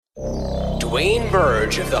Dwayne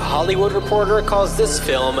Burge of The Hollywood Reporter calls this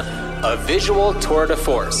film a visual tour de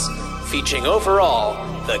force, featuring overall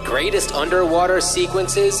the greatest underwater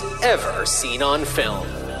sequences ever seen on film.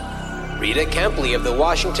 Rita Kempley of The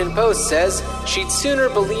Washington Post says she'd sooner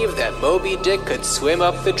believe that Moby Dick could swim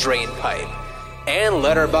up the drainpipe. And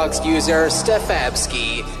Letterboxd user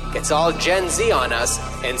Stefabsky gets all Gen Z on us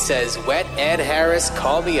and says, "Wet Ed Harris,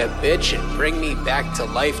 call me a bitch and bring me back to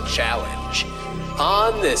life challenge."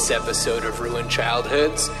 On this episode of Ruined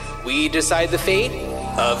Childhoods, we decide the fate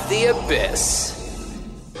of the Abyss.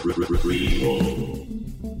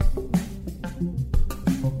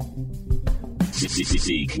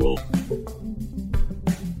 Sequel.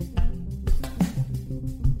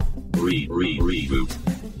 Reboot.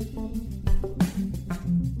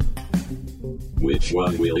 Which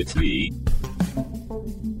one will it be?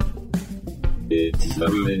 It's the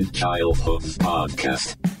Ruined Childhoods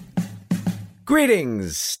podcast.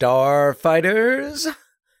 Greetings, Starfighters,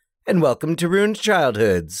 and welcome to Ruined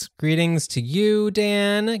Childhoods. Greetings to you,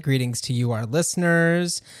 Dan. Greetings to you, our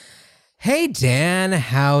listeners. Hey, Dan,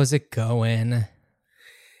 how's it going?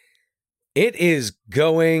 It is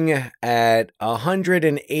going at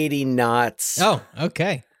 180 knots. Oh,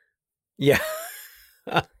 okay. Yeah.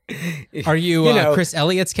 Are you, Chris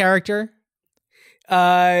Elliott's character?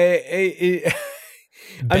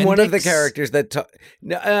 I'm one of the characters that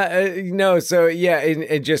no. So yeah,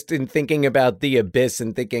 in just in thinking about the Abyss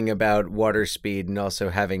and thinking about water speed, and also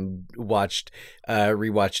having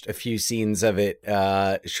rewatched a few scenes of it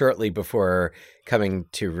shortly before coming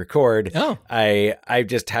to record. Oh, I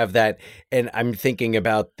just have that, and I'm thinking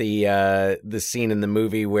about the scene in the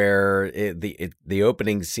movie where the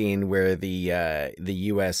opening scene where the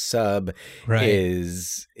U.S. sub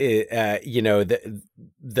is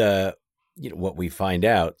what we find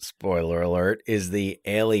out, spoiler alert, is the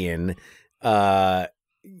alien, kind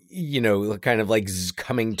of like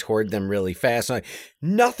coming toward them really fast. Like,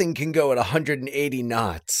 nothing can go at 180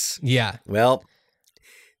 knots. Yeah. Well,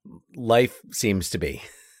 life seems to be.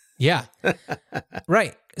 Yeah.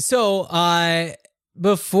 Right. So,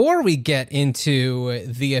 before we get into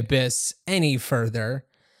the Abyss any further,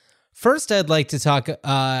 first I'd like to talk,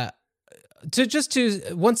 to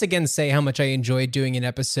once again say how much I enjoyed doing an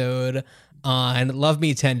episode on Love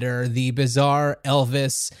Me Tender, the bizarre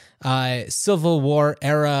Elvis Civil War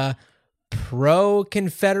era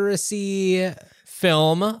pro-Confederacy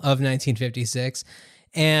film of 1956.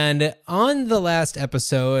 And on the last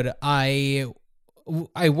episode, I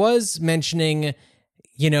was mentioning,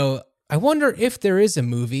 I wonder if there is a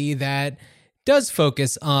movie that does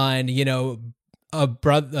focus on, a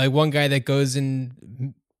brother, like one guy that goes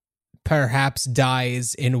and perhaps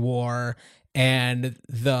dies in war, and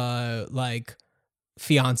the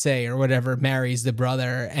fiance or whatever marries the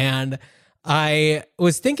brother. And I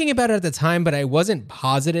was thinking about it at the time, but I wasn't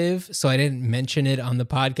positive, so I didn't mention it on the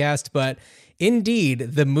podcast. But indeed,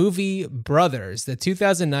 the movie Brothers, the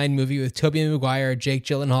 2009 movie with Tobey Maguire, Jake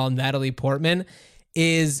Gyllenhaal, and Natalie Portman,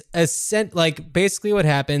 is basically what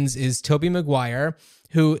happens is Tobey Maguire,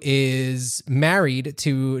 who is married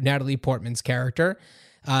to Natalie Portman's character,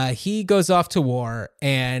 he goes off to war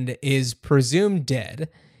and is presumed dead.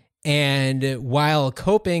 And while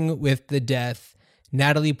coping with the death,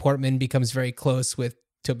 Natalie Portman becomes very close with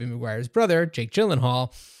Tobey Maguire's brother, Jake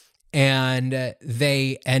Gyllenhaal, and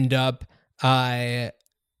they end up,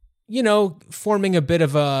 forming a bit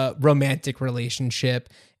of a romantic relationship.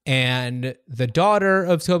 And the daughter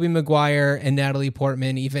of Tobey Maguire and Natalie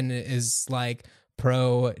Portman even is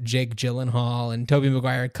pro Jake Gyllenhaal, and Tobey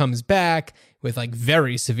Maguire comes back with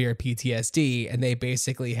very severe PTSD, and they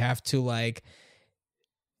basically have to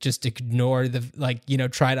just ignore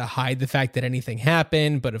try to hide the fact that anything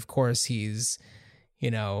happened. But of course he's,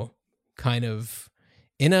 kind of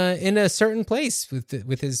in a certain place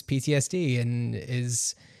with his PTSD, and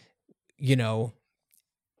is,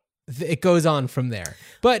 it goes on from there.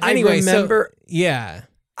 But anyway,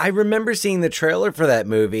 I remember seeing the trailer for that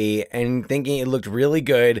movie and thinking it looked really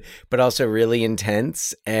good, but also really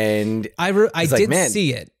intense. And I did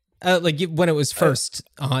see it when it was first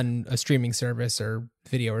on a streaming service or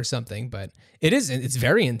video or something. But it's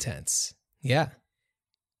very intense. Yeah.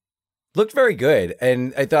 Looked very good.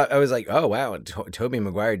 And I was like, oh, wow. Tobey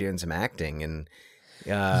Maguire doing some acting. And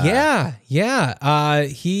yeah.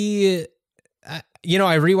 He...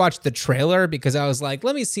 I rewatched the trailer because I was like,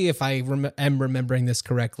 let me see if I am remembering this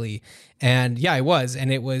correctly. And yeah, I was.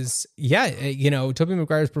 And it was, Tobey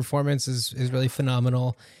Maguire's performance is really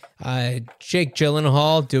phenomenal. Jake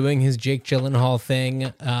Gyllenhaal doing his Jake Gyllenhaal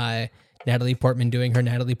thing. Natalie Portman doing her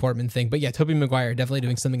Natalie Portman thing. But yeah, Tobey Maguire definitely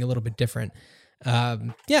doing something a little bit different.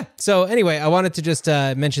 Yeah. So anyway, I wanted to just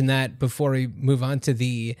mention that before we move on to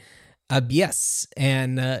the Abyss.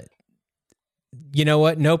 And you know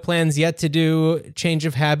what? No plans yet to do Change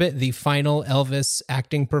of Habit, the final Elvis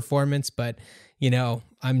acting performance, but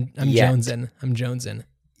I'm jonesing. I'm jonesing.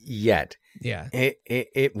 Yet. Yeah.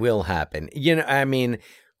 It will happen. I mean,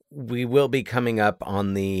 we will be coming up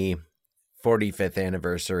on the 45th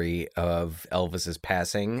anniversary of Elvis's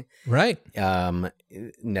passing. Right.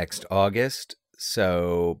 Next August.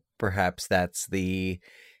 So perhaps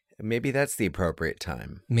maybe that's the appropriate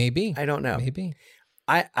time. Maybe. I don't know. Maybe.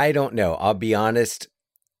 I don't know. I'll be honest.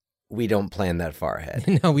 We don't plan that far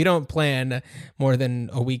ahead. No, we don't plan more than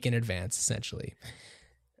a week in advance, essentially.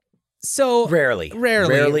 So Rarely,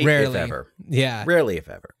 if ever. Yeah. Rarely, if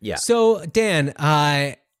ever. Yeah. So Dan,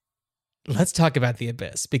 let's talk about The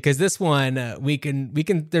Abyss, because this one we can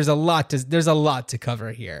there's a lot to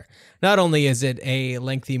cover here. Not only is it a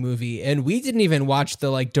lengthy movie, and we didn't even watch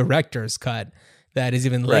the director's cut that is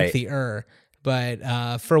even lengthier,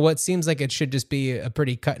 but for what seems like it should just be a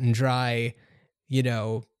pretty cut and dry,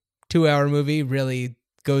 2-hour movie, really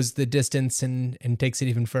goes the distance and takes it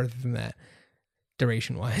even further than that,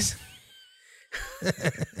 duration wise.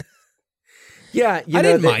 Yeah, I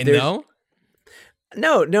didn't mind though.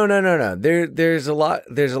 No. There's a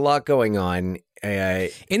lot going on.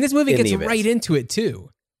 In this movie, it gets right into it too.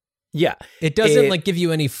 Yeah, it doesn't give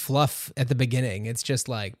you any fluff at the beginning. It's just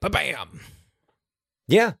like bam.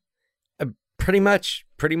 Yeah, pretty much.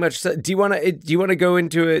 So, do you want to go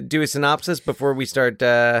into do a synopsis before we start?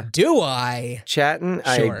 Do I chatting?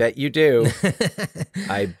 Sure. I bet you do.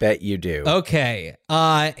 I bet you do. Okay.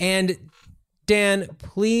 And Dan,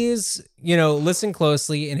 please, listen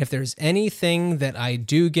closely. And if there's anything that I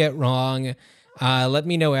do get wrong, let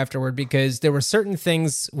me know afterward, because there were certain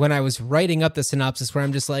things when I was writing up the synopsis where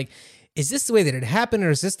I'm just like, is this the way that it happened,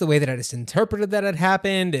 or is this the way that I just interpreted that it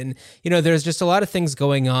happened? And, there's just a lot of things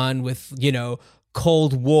going on with,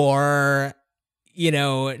 Cold War,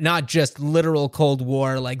 not just literal Cold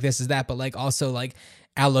War, like this is that, but also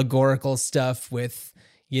allegorical stuff with,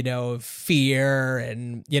 fear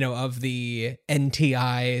and, of the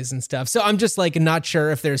NTIs and stuff. So I'm just not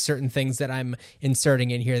sure if there's certain things that I'm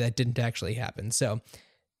inserting in here that didn't actually happen. So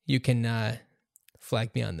you can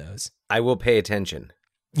flag me on those. I will pay attention.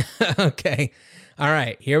 Okay. All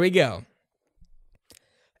right, here we go.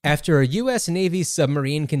 After a U.S. Navy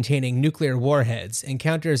submarine containing nuclear warheads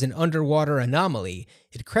encounters an underwater anomaly,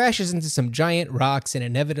 it crashes into some giant rocks and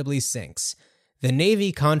inevitably sinks. The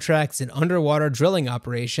Navy contracts an underwater drilling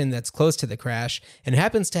operation that's close to the crash and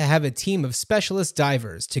happens to have a team of specialist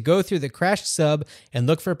divers to go through the crashed sub and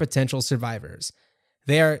look for potential survivors.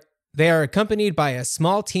 They are accompanied by a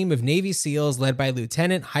small team of Navy SEALs led by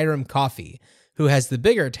Lieutenant Hiram Coffey, who has the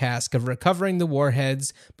bigger task of recovering the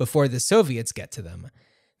warheads before the Soviets get to them.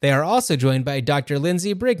 They are also joined by Dr.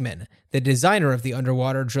 Lindsay Brigman, the designer of the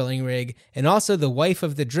underwater drilling rig, and also the wife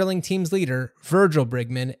of the drilling team's leader, Virgil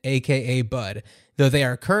Brigman, aka Bud, though they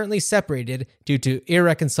are currently separated due to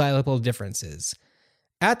irreconcilable differences.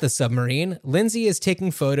 At the submarine, Lindsay is taking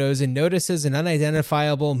photos and notices an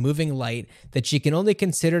unidentifiable moving light that she can only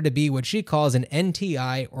consider to be what she calls an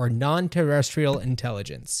NTI, or non-terrestrial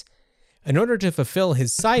intelligence. In order to fulfill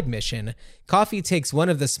his side mission, Coffey takes one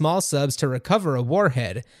of the small subs to recover a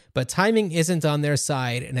warhead, but timing isn't on their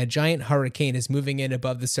side and a giant hurricane is moving in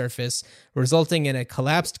above the surface, resulting in a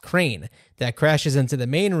collapsed crane that crashes into the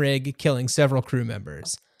main rig, killing several crew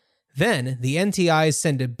members. Then, the NTIs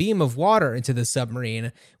send a beam of water into the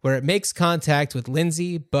submarine, where it makes contact with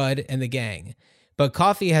Lindsay, Bud, and the gang. But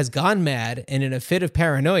Coffey has gone mad and, in a fit of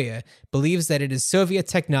paranoia, believes that it is Soviet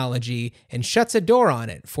technology and shuts a door on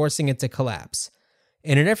it, forcing it to collapse.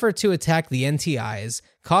 In an effort to attack the NTIs,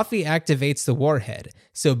 Coffey activates the warhead,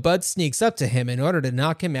 so Bud sneaks up to him in order to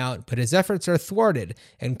knock him out, but his efforts are thwarted,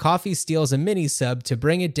 and Coffey steals a mini-sub to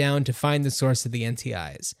bring it down to find the source of the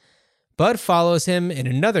NTIs. Bud follows him in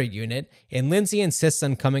another unit, and Lindsay insists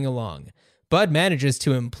on coming along. Bud manages to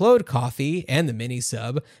implode Coffey and the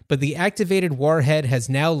mini-sub, but the activated warhead has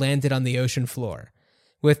now landed on the ocean floor.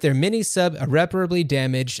 With their mini-sub irreparably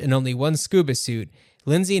damaged and only one scuba suit,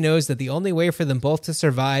 Lindsay knows that the only way for them both to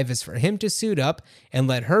survive is for him to suit up and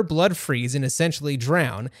let her blood freeze and essentially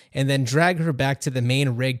drown, and then drag her back to the main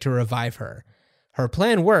rig to revive her. Her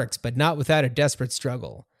plan works, but not without a desperate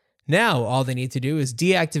struggle. Now, all they need to do is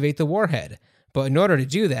deactivate the warhead, but in order to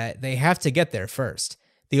do that, they have to get there first.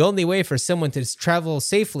 The only way for someone to travel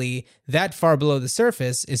safely that far below the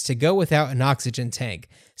surface is to go without an oxygen tank,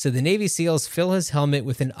 so the Navy SEALs fill his helmet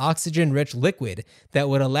with an oxygen-rich liquid that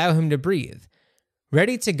would allow him to breathe.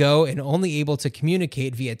 Ready to go and only able to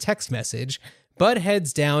communicate via text message, Bud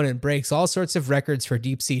heads down and breaks all sorts of records for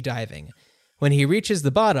deep sea diving. When he reaches the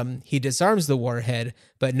bottom, he disarms the warhead,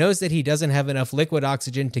 but knows that he doesn't have enough liquid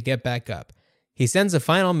oxygen to get back up. He sends a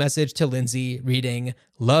final message to Lindsay reading,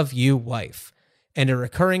 "Love you, wife," and a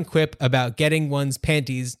recurring quip about getting one's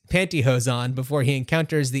pantyhose on before he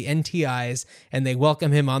encounters the NTIs and they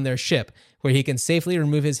welcome him on their ship, where he can safely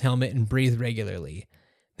remove his helmet and breathe regularly.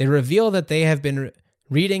 They reveal that they have been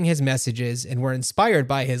reading his messages and were inspired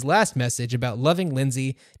by his last message about loving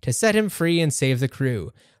Lindsay to set him free and save the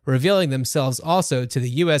crew, revealing themselves also to the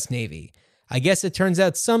U.S. Navy. I guess it turns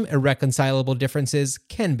out some irreconcilable differences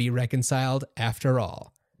can be reconciled after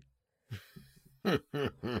all.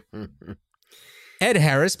 Ed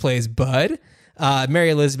Harris plays Bud. Mary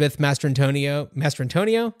Elizabeth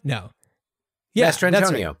Mastrantonio? No. Yeah, Mastrantonio.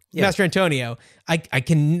 that's right. Yeah. Mastrantonio. I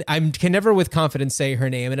can never with confidence say her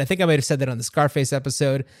name, and I think I might have said that on the Scarface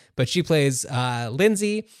episode, but she plays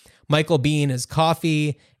Lindsay. Michael Biehn is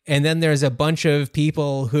Coffee, and then there's a bunch of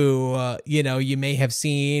people who you may have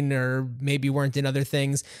seen or maybe weren't in other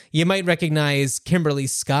things. You might recognize Kimberly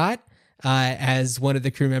Scott as one of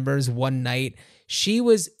the crew members. One Night, she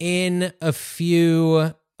was in a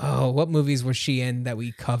few. What movies was she in that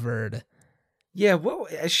we covered? Yeah, well,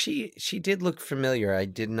 she did look familiar. I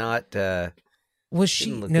did not. Was she?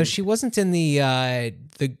 No, she wasn't in the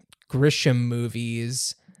Grisham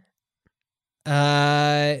movies.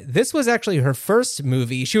 This was actually her first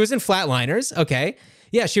movie. She was in Flatliners. Okay,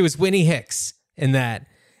 yeah, she was Winnie Hicks in that.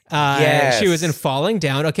 Yes. She was in Falling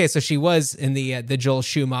Down. Okay, so she was in the Joel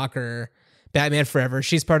Schumacher Batman Forever.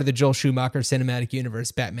 She's part of the Joel Schumacher cinematic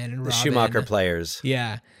universe. Batman and Robin. The Schumacher players.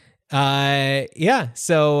 Yeah. Yeah.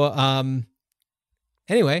 So,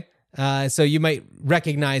 anyway, so you might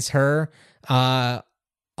recognize her.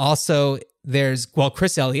 Also, there's,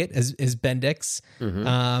 Chris Elliott is Bendix.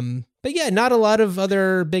 Mm-hmm. But yeah, not a lot of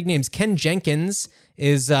other big names. Ken Jenkins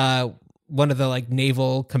is one of the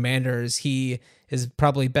naval commanders. He is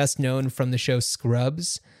probably best known from the show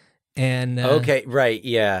Scrubs. And okay, right,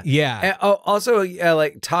 yeah. Yeah. Also,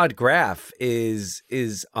 Todd Graff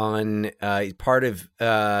is on part of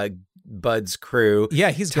Bud's crew.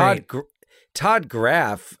 Yeah, he's great. Todd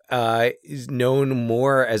Graff is known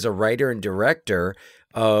more as a writer and director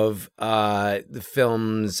of the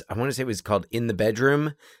films. I want to say it was called In the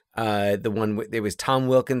Bedroom. The one it was Tom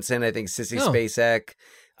Wilkinson, I think, Sissy Spacek,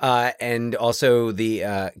 and also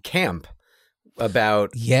the Camp.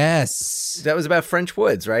 About that was about French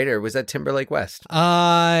Woods, right? Or was that Timberlake West?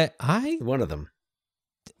 One of them.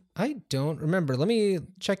 I don't remember. Let me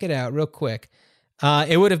check it out real quick.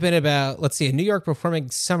 It would have been about, let's see, a New York Performing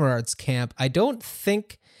Summer Arts Camp. I don't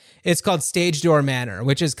think it's called Stage Door Manor,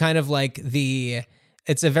 which is kind of like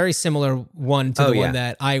it's a very similar one to the one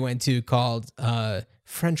that I went to called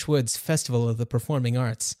French Woods Festival of the Performing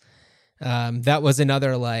Arts. That was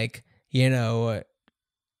another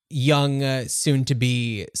young,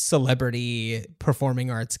 soon-to-be celebrity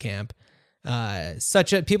performing arts camp.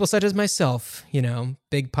 People such as myself,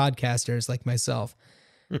 big podcasters like myself.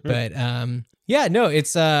 But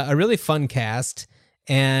it's a really fun cast.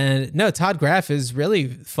 And no, Todd Graff is really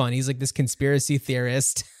fun. He's like this conspiracy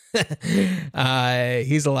theorist. He's a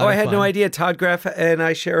lot of fun. I had no idea Todd Graff and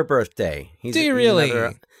I share a birthday. Do you really?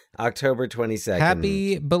 October 22nd.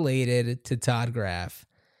 Happy belated to Todd Graff.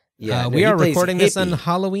 Yeah, we are recording this on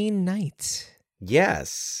Halloween night.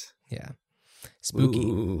 Yes. Yeah. Spooky.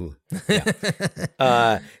 Ooh.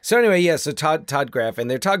 Yeah. So anyway, so Todd Graff,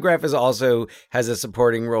 and Todd Graff has a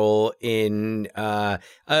supporting role in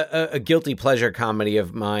a guilty pleasure comedy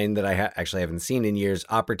of mine that I actually haven't seen in years,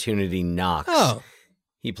 Opportunity Knocks. Oh.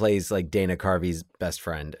 He plays Dana Carvey's best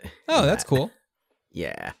friend. Oh, that's cool.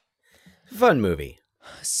 Yeah. Fun movie.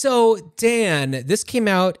 So, Dan, this came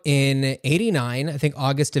out in 89, I think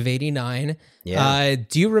August of 89. Yeah.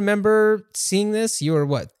 Do you remember seeing this? You were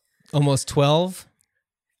what, almost 12?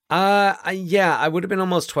 Yeah, I would have been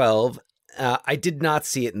almost 12. I did not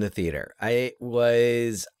see it in the theater. It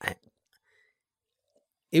was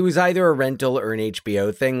either a rental or an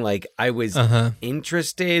HBO thing. I was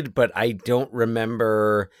interested, but I don't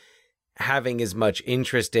remember having as much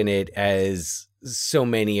interest in it as so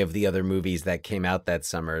many of the other movies that came out that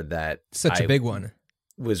summer that such a big one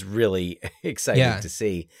was really excited to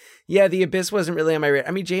see. Yeah, The Abyss wasn't really on my radar.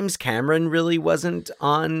 I mean, James Cameron really wasn't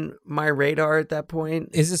on my radar at that point.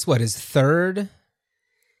 Is this his third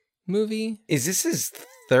movie? Is this his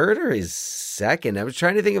third or his second? I was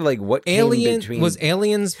trying to think of what Alien came between. Was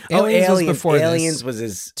Aliens? Aliens was before Aliens this. was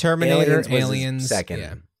his Terminator. Aliens was his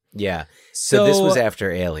second. Yeah. So this was after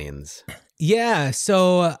Aliens. Yeah.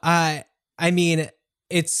 So I mean,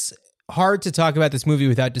 it's hard to talk about this movie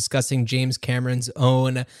without discussing James Cameron's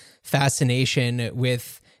own fascination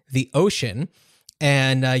with the ocean.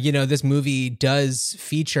 And, this movie does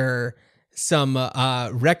feature some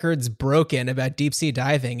records broken about deep sea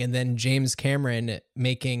diving, and then James Cameron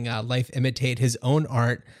making life imitate his own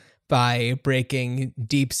art by breaking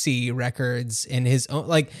deep sea records in his own,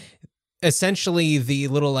 like, essentially the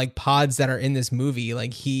little like pods that are in this movie,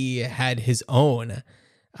 like he had his own.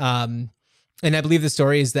 And I believe the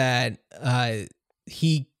story is that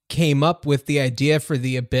he came up with the idea for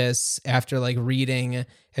The Abyss after like reading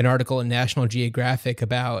an article in National Geographic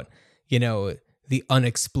about, the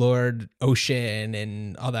unexplored ocean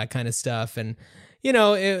and all that kind of stuff. And,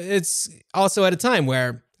 it's also at a time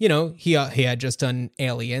where, he had just done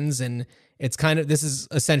Aliens, and it's this is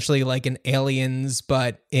essentially like an Aliens,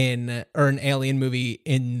 or an alien movie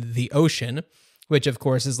in the ocean, which of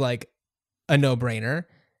course is like a no-brainer.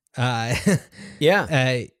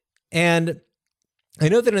 Yeah. And I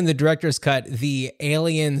know that in the director's cut, the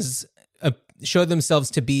aliens show themselves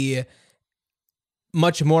to be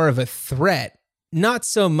much more of a threat, not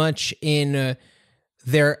so much in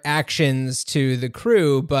their actions to the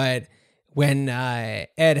crew, but when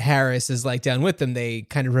Ed Harris is like down with them, they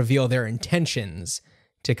kind of reveal their intentions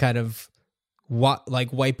to kind of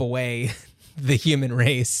wipe away the human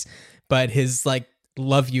race. But his like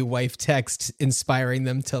 "love you wife" text inspiring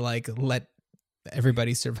them to like let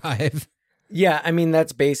everybody survive. Yeah, I mean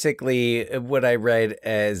that's basically what I read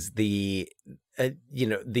as the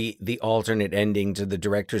the alternate ending to the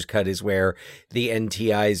director's cut is where the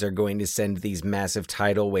NTIs are going to send these massive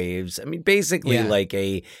tidal waves. I mean, basically like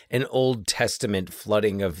an Old Testament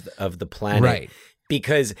flooding of the planet, right?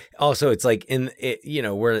 Because also it's like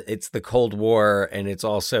where it's the Cold War, and it's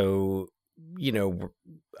also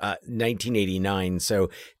 1989, so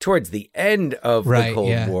towards the end of the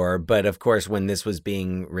Cold War. But of course, when this was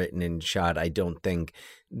being written and shot, I don't think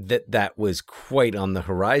that was quite on the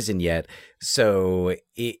horizon yet. So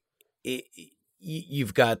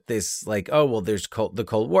you've got this like, oh well, there's the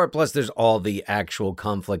Cold War, plus there's all the actual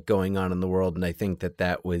conflict going on in the world, and I think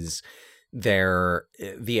that was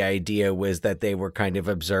the idea was that they were kind of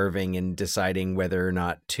observing and deciding whether or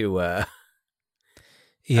not to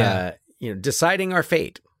deciding our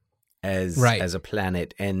fate as a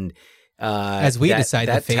planet, and as we decide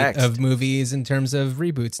the fate of movies in terms of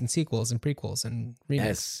reboots and sequels and prequels and remakes.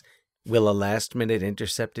 Yes. Will a last-minute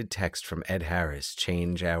intercepted text from Ed Harris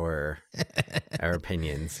change our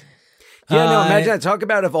opinions? Yeah, no, imagine that. Talk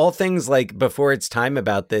about, of all things, like before its time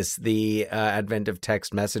about this, the advent of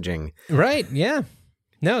text messaging. Right, yeah.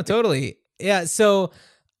 No, totally. Yeah, so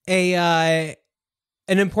an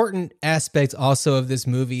important aspect also of this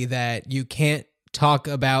movie that you can't talk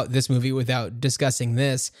about this movie without discussing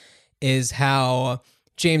this is how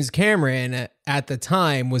James Cameron at the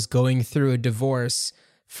time was going through a divorce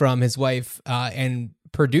from his wife and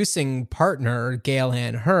producing partner, Gail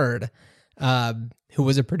Ann Hurd, who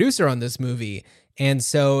was a producer on this movie. And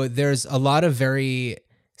so there's a lot of very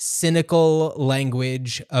cynical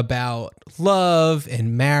language about love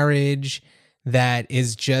and marriage that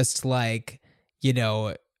is just like,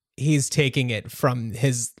 he's taking it from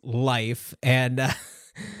his life. And,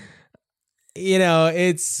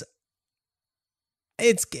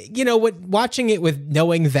 watching it with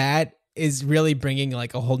knowing that is really bringing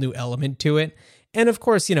like a whole new element to it. And of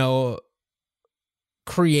course,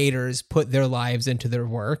 creators put their lives into their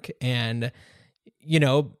work, and,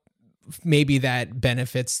 maybe that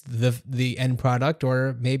benefits the end product,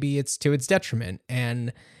 or maybe it's to its detriment.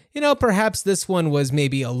 And, perhaps this one was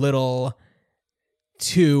maybe a little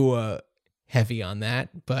too heavy on that,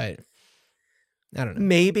 but I don't know.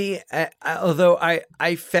 Maybe, although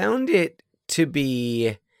I found it to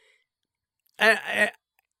be,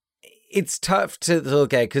 it's tough to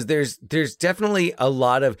look at because there's definitely a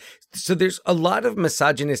lot of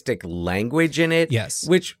misogynistic language in it. Yes,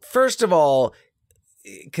 which first of all,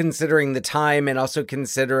 considering the time and also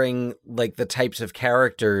considering like the types of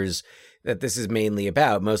characters that this is mainly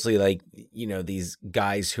about, mostly like, these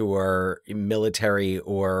guys who are military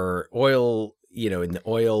or oil, in the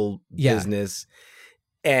oil business.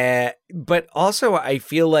 But also I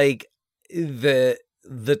feel like the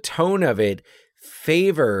tone of it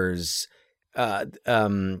favors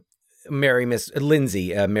Mary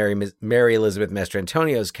Elizabeth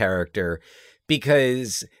Mastrantonio's character,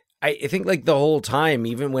 because I think like the whole time,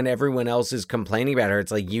 even when everyone else is complaining about her,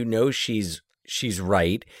 it's like, she's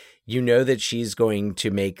right. That she's going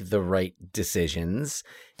to make the right decisions.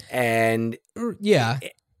 And yeah,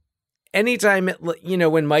 anytime,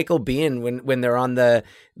 when Michael Biehn, when they're on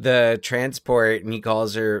the transport and he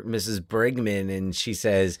calls her Mrs. Brigman and she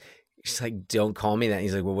says, She's like, don't call me that.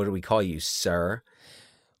 He's like, well, what do we call you, sir?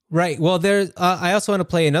 Right. Well, there's. I also want to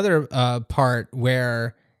play another part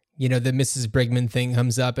where the Mrs. Brigman thing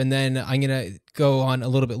comes up, and then I'm gonna go on a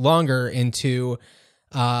little bit longer into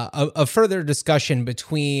a further discussion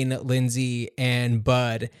between Lindsay and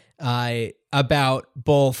Bud about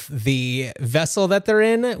both the vessel that they're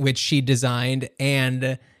in, which she designed,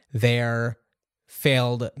 and their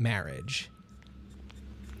failed marriage.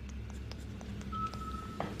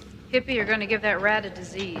 Hippie, you're going to give that rat a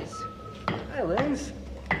disease. Hi, Linz.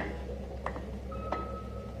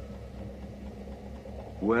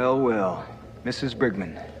 Well, well, Mrs.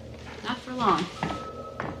 Brigman. Not for long.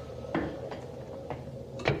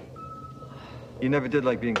 You never did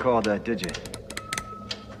like being called that, did you?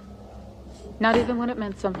 Not even when it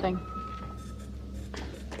meant something.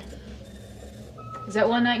 Is that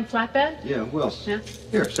one night in flatbed? Yeah, Will. Yeah.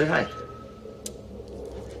 Here, say hi.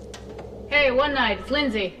 Hey, one night. It's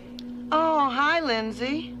Lindsay. Oh, hi,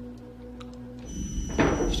 Lindsay.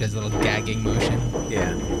 She does a little gagging motion.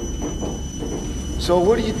 Yeah. So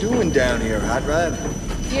what are you doing down here, Hot Rod?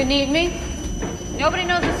 You need me? Nobody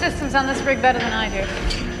knows the systems on this rig better than I do.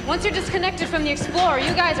 Once you're disconnected from the Explorer,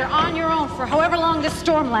 you guys are on your own for however long this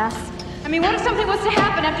storm lasts. I mean, what if something was to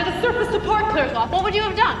happen after the surface support clears off? What would you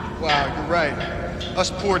have done? Wow, you're right.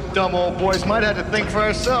 Us poor dumb old boys might have to think for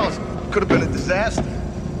ourselves. Could have been a disaster.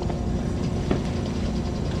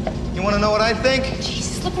 You want to know what I think?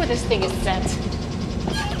 Jesus, look where this thing is sent.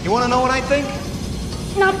 You want to know what I think?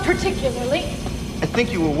 Not particularly. I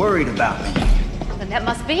think you were worried about me. Then that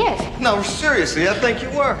must be it. No, seriously, I think you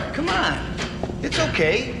were. Come on. It's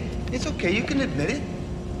okay. It's okay, you can admit it.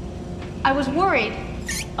 I was worried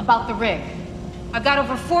about the rig. I've got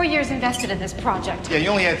over 4 years invested in this project. Yeah, you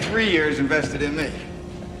only had 3 years invested in me.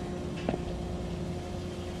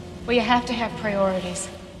 Well, you have to have priorities.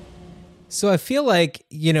 So I feel like,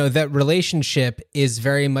 that relationship is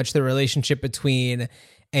very much the relationship between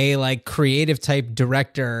a creative type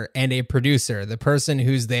director and a producer, the person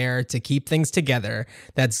who's there to keep things together,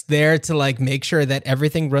 that's there to make sure that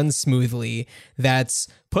everything runs smoothly, that's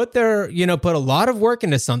put a lot of work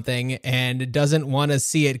into something and doesn't want to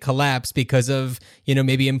see it collapse because of,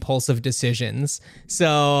 maybe impulsive decisions.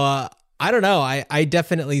 So I don't know. I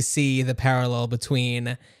definitely see the parallel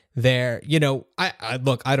between their, I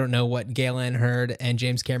don't know what Galen Hurd and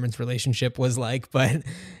James Cameron's relationship was like, but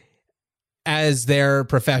as their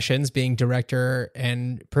professions, being director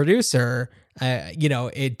and producer,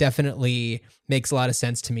 it definitely makes a lot of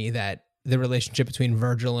sense to me that the relationship between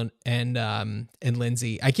Virgil and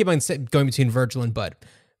Lindsay, I keep on going between Virgil and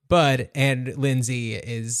Bud and Lindsay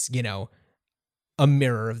is, a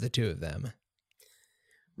mirror of the two of them.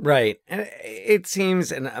 Right. And it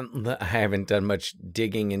seems, and I haven't done much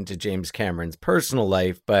digging into James Cameron's personal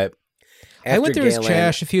life, but I went through his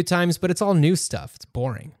trash a few times, but it's all new stuff. It's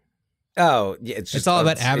boring. Oh, yeah. It's all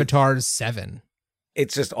about Avatar 7.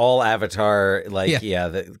 It's just all Avatar.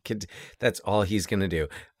 That's all he's going to do.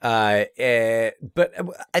 But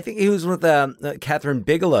I think he was with Catherine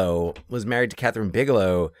Bigelow, was married to Catherine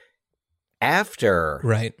Bigelow after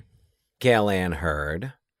Galen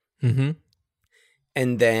Hurd. Mm-hmm.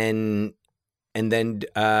 And then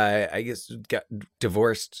I guess got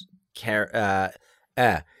divorced Catherine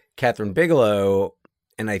Bigelow,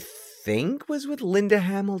 and I think was with Linda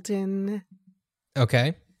Hamilton.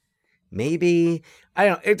 Okay. Maybe. I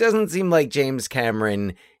don't, it doesn't seem like James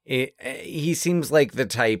Cameron. He seems like the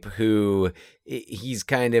type who he's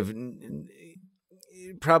kind of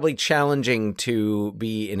probably challenging to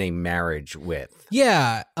be in a marriage with.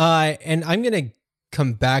 Yeah. And I'm going to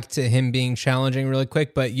come back to him being challenging really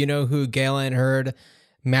quick, but you know who Galen Hurd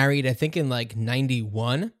married, I think in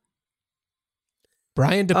 91?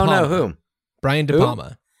 Brian De Palma. Oh, no, who? Brian De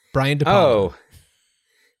Palma. Brian De Palma. Oh,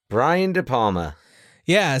 Brian De Palma.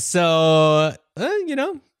 Yeah, so,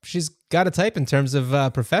 she's got a type in terms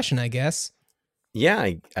of profession, I guess.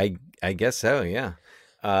 Yeah, I guess so, yeah.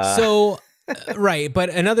 Right, but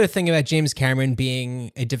another thing about James Cameron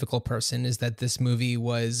being a difficult person is that this movie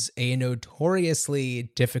was a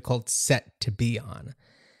notoriously difficult set to be on.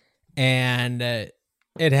 And it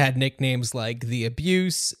had nicknames like The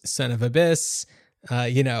Abuse, Son of Abyss,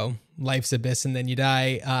 Life's Abyss and Then You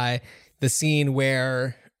Die. The scene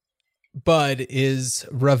where Bud is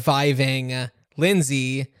reviving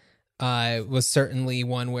Lindsay was certainly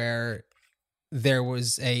one where there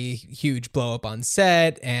was a huge blow up on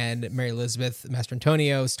set and Mary Elizabeth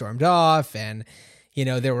Mastrantonio stormed off. And,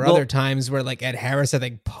 there were other times where Ed Harris, I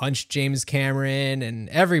think, punched James Cameron and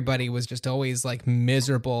everybody was just always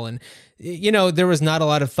miserable. And, there was not a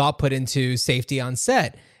lot of thought put into safety on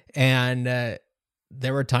set. And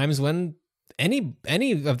there were times when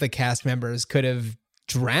any of the cast members could have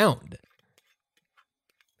drowned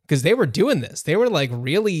because they were doing this. They were like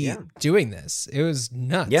really doing this. It was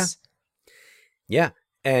nuts. Yeah.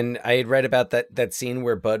 And I had read about that scene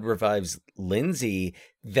where Bud revives Lindsay,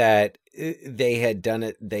 that they had done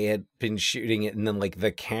it. They had been shooting it, and then like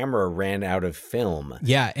the camera ran out of film.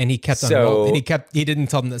 Yeah, and he kept on rolling. And he didn't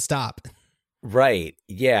tell them to stop. Right.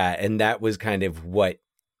 Yeah, and that was kind of what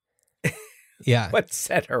what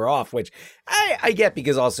set her off, which I get,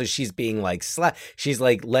 because also she's being like she's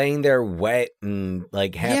like laying there wet and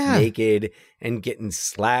like half naked and getting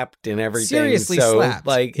slapped and everything. Seriously slapped.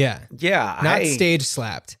 Like not stage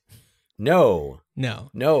slapped. No.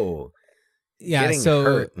 Yeah, getting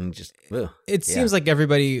hurt and just it seems like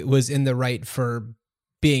everybody was in the right for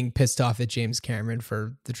being pissed off at James Cameron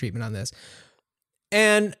for the treatment on this.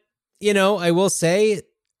 And I will say,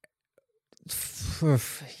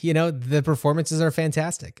 the performances are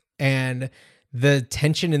fantastic, and the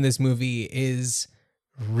tension in this movie is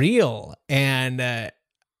real. And I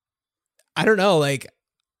don't know, like,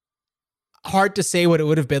 hard to say what it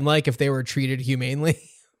would have been like if they were treated humanely,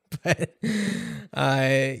 but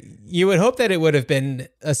you would hope that it would have been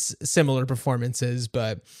similar performances,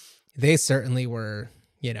 but they certainly were,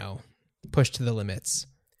 pushed to the limits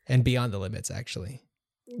and beyond the limits, actually.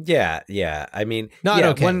 Yeah. I mean, not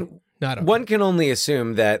okay. One can only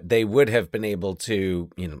assume that they would have been able to,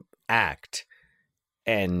 act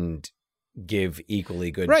and give equally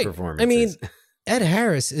good performances. I mean, Ed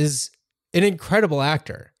Harris is an incredible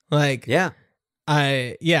actor. Like,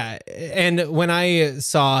 and when I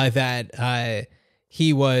saw that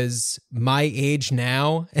he was my age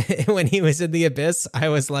now when he was in The Abyss, I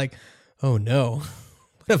was like, oh no,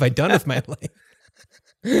 what have I done with my life?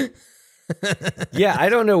 Yeah, I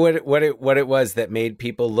don't know what it was that made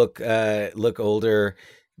people look older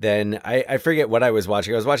than I forget what I was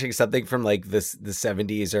watching. I was watching something from like the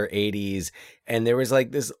 70s or 80s, and there was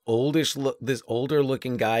like this older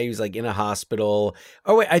looking guy who's like in a hospital.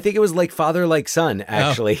 Oh wait, I think it was like Father Like Son,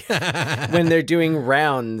 actually. When they're doing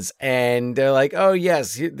rounds and they're like, oh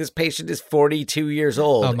yes, this patient is 42 years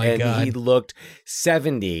old. Oh my God. He looked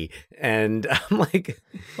 70. And I'm like,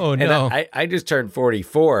 oh no. And I just turned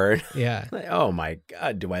 44. Yeah. Like, oh my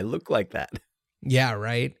God, do I look like that? Yeah,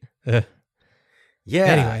 right. Yeah.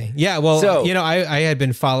 Anyway, yeah. Well, so, I had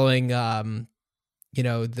been following,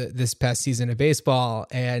 this past season of baseball,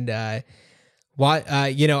 and every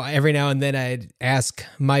now and then I'd ask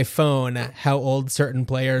my phone how old certain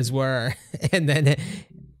players were, and then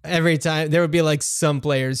every time there would be like some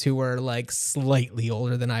players who were like slightly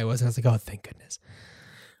older than I was. I was like, oh, thank goodness.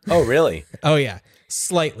 Oh, really? Oh, yeah,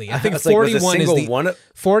 slightly. I think 41 is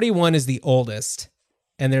 41 is the oldest.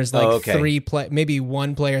 And there's like maybe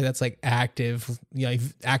one player that's like active,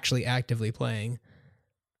 actually actively playing.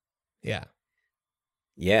 Yeah.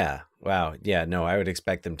 Yeah. Wow. Yeah. No, I would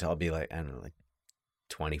expect them to all be like, I don't know, like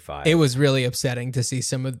 25. It was really upsetting to see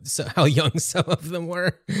how young some of them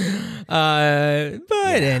were. Anyway,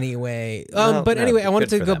 I wanted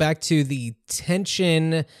to go back to the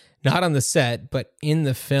tension, not on the set, but in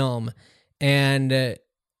the film. And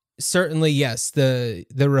certainly, yes, the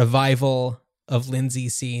revival of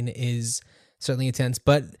Lindsay's scene is certainly intense,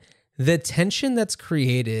 but the tension that's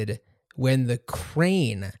created when the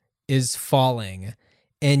crane is falling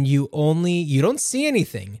and you don't see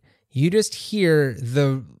anything. You just hear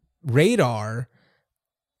the radar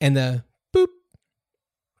and the boop,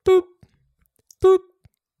 boop, boop,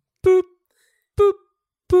 boop, boop,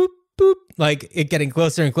 boop, boop, like it getting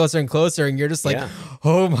closer and closer and closer. And you're just like,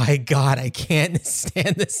 oh my God, I can't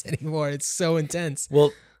stand this anymore. It's so intense.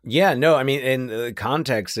 Well, yeah, no, I mean, and the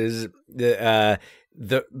context is the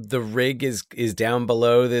rig is down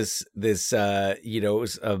below this a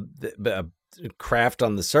craft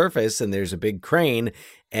on the surface, and there's a big crane,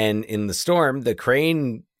 and in the storm, the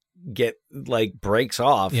crane breaks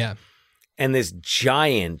off. Yeah. And this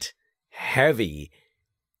giant, heavy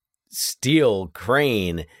steel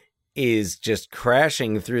crane is just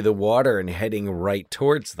crashing through the water and heading right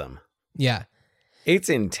towards them. Yeah. It's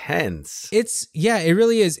intense. It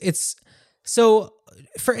really is. It's so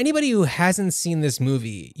for anybody who hasn't seen this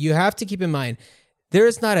movie, you have to keep in mind, there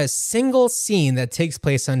is not a single scene that takes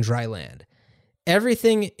place on dry land.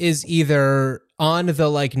 Everything is either on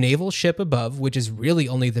the naval ship above, which is really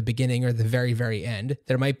only the beginning or the very, very end.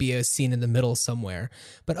 There might be a scene in the middle somewhere,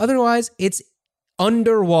 but otherwise it's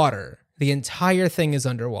underwater. The entire thing is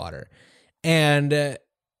underwater. And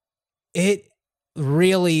it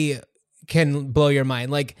really can blow your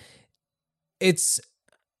mind. Like, it's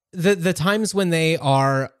the times when they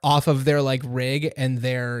are off of their like rig and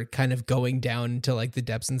they're kind of going down to like the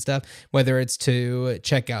depths and stuff, whether it's to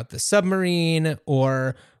check out the submarine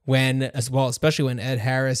or when, as well, especially when Ed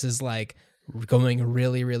Harris is like going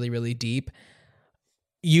really, really, really deep,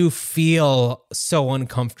 you feel so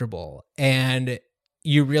uncomfortable and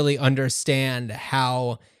you really understand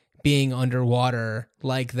how being underwater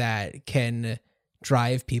like that can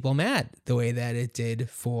drive people mad the way that it did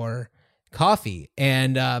for Coffee.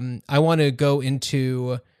 And I want to go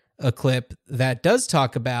into a clip that does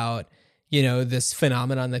talk about, you know, this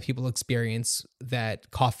phenomenon that people experience, that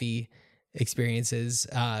Coffee experiences,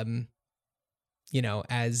 you know,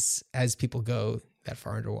 as people go that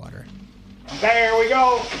far underwater. There we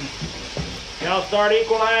go. Y'all start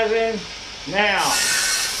equalizing now.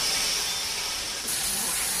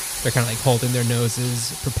 They're kind of like holding their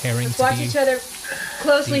noses, preparing Let's to watch be... each other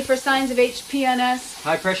closely for signs of HPNS.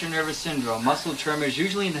 High pressure nervous syndrome. Muscle tremors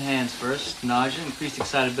usually in the hands first. Nausea, increased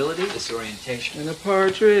excitability, disorientation. And a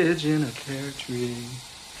partridge in a pear tree.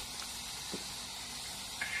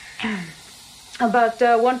 About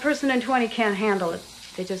 1 person in 20 can't handle it.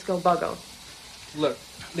 They just go buggo. Look,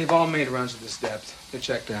 they've all made runs to this depth. They're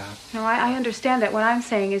checked out. No, I understand that. What I'm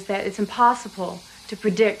saying is that it's impossible to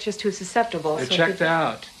predict just who's susceptible. They're checked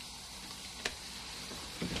out.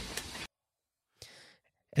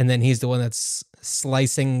 And then he's the one that's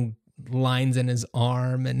slicing lines in his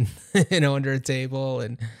arm and, you know, under a table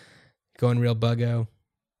and going real buggo.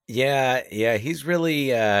 Yeah, he's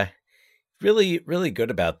really, really good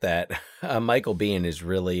about that. Michael Biehn is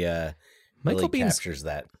really, Michael really Bihn's captures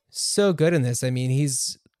that. So good in this. I mean,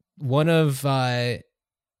 he's one of,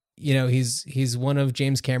 you know, he's one of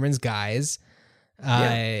James Cameron's guys.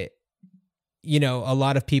 You know, a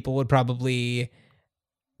lot of people would probably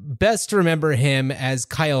best remember him as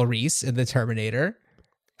Kyle Reese in The Terminator.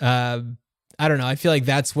 I don't know. I feel like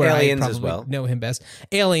that's where Aliens I as probably well. know him best.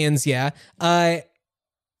 Aliens, yeah.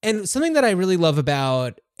 And something that I really love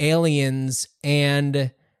about Aliens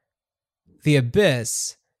and The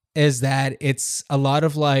Abyss is that it's a lot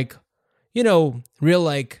of like, you know, real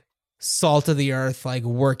like salt of the earth, like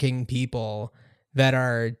working people that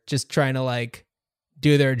are just trying to like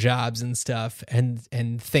do their jobs and stuff, and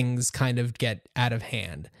things kind of get out of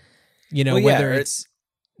hand. You know, whether it's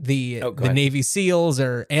the Navy SEALs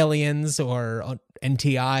or aliens or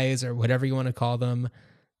NTIs or whatever you want to call them.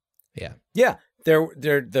 Yeah. Yeah.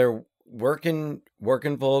 They're working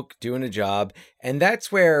folk doing a job. And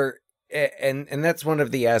that's where, and that's one of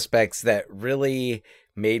the aspects that really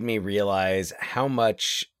made me realize how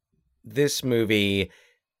much this movie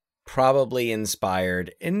probably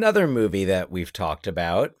inspired another movie that we've talked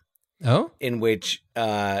about. Oh, in which,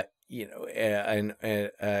 you know,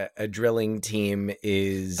 a drilling team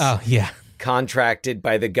is contracted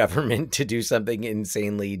by the government to do something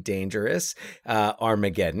insanely dangerous.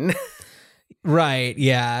 Armageddon. Right.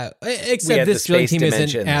 Yeah. Except this drilling team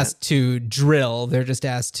isn't asked to drill. They're just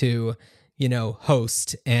asked to, you know,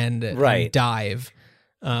 host and dive,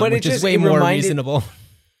 but which is way more reasonable.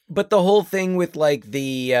 But the whole thing with like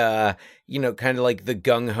the, you know, kind of like the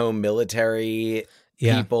gung-ho military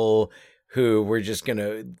people who were just going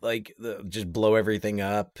to like just blow everything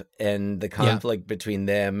up, and the conflict between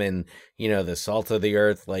them and, you know, the salt of the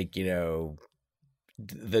earth, like, you know,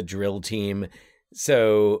 the drill team.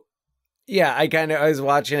 So yeah, I was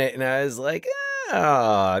watching it and I was like,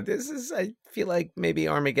 oh, I feel like maybe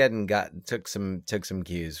Armageddon took some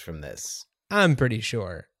cues from this. I'm pretty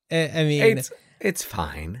sure. I mean, it's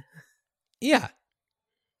fine. Yeah.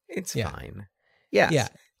 It's fine. Yes. Yeah.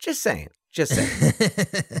 Just saying.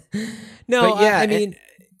 No, but yeah, I mean,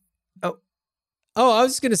 I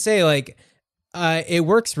was just going to say, like, it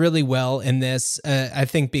works really well in this, I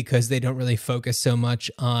think, because they don't really focus so much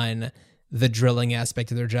on the drilling aspect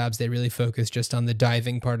of their jobs. They really focus just on the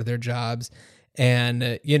diving part of their jobs.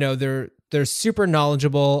 And, you know, they're super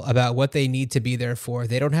knowledgeable about what they need to be there for.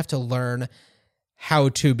 They don't have to learn how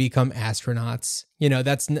to become astronauts. You know,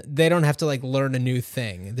 they don't have to like learn a new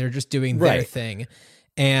thing. They're just doing their thing.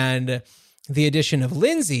 And the addition of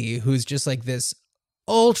Lindsay, who's just like this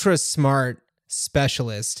ultra smart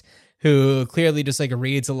specialist who clearly just like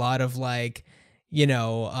reads a lot of like, you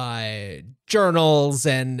know, journals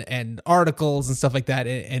and articles and stuff like that,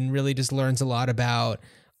 and really just learns a lot about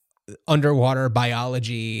underwater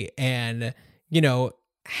biology, and, you know,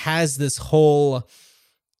 has this whole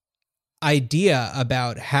idea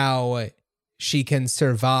about how she can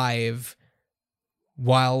survive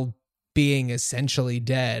while being essentially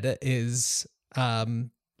dead is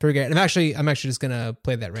pretty great. I'm actually just gonna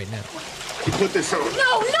play that right now. You put this on.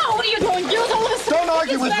 No, what are you doing? Use all this. Don't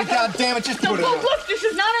argue with me, goddammit. Just put it on. Look, this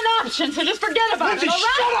is not an option, so just forget about Lindsay, it, all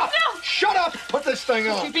right? shut up! No. Shut up! Put this thing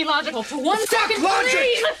on. Be logical for 1 Fuck second, logic!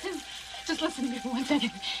 please. Listen. Just listen to me for 1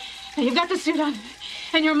 second. Now, you've got the suit on,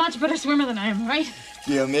 and you're a much better swimmer than I am, right?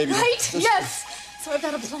 Yeah, maybe. Right? Yes. So I've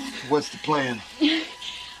got a plan. What's the plan?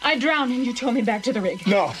 I drowned and you tow me back to the rig.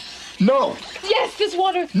 No. No. Yes, this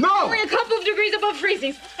water. No. Only a couple of degrees above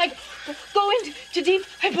freezing. I go into deep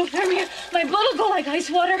hypothermia. My blood will go like ice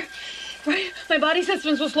water. Right? My body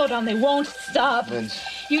systems will slow down. They won't stop. Linz.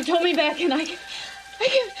 You tow me back and I can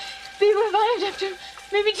be revived after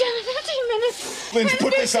maybe 10 or 15 minutes. Linz, 10,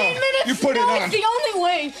 put this on. 15 minutes. You put it No, on. It's the only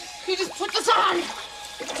way. You just put this on.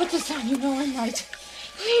 Put this on. You know I'm right.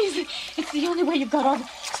 Please. It's the only way. You've got all the...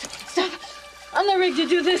 Stop. On the rig to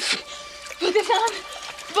do this. Put this on.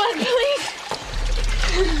 But please.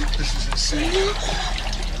 This is insane.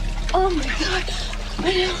 Oh my God.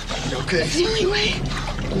 I know. You okay? It's the only way.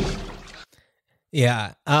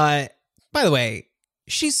 Yeah. By the way,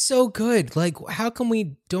 she's so good. Like, how come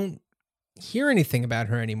we don't hear anything about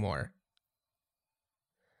her anymore?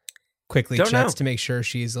 Quickly Don't checks know. to make sure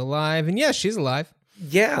she's alive. And yes, she's alive.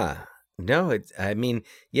 Yeah. No,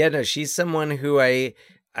 she's someone who I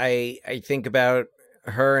think about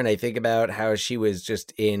her, and I think about how she was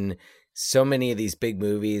just in so many of these big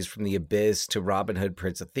movies, from The Abyss to Robin Hood,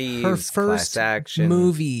 Prince of Thieves, Her first Class Action.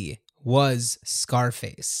 movie was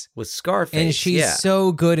Scarface. And she's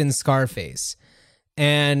so good in Scarface.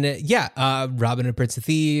 And Robin Hood, Prince of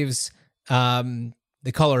Thieves, The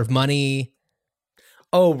Color of Money.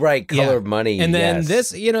 Oh, right. Color of Money. And then yes.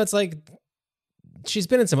 this, it's like she's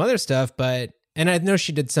been in some other stuff, and I know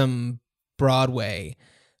she did some Broadway,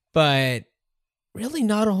 but really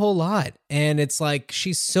not a whole lot. And it's like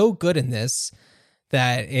she's so good in this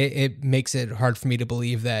that it makes it hard for me to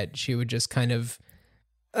believe that she would just kind of...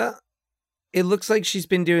 It looks like she's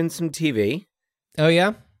been doing some TV. Oh,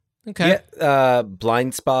 yeah? Okay. Yeah,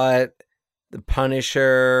 Blind Spot, The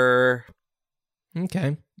Punisher.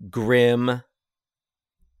 Okay. Grimm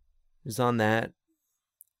is on that.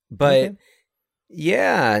 But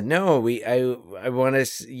I want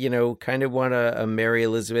to, kind of want a Mary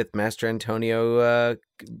Elizabeth Mastrantonio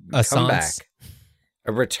comeback,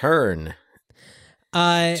 a return.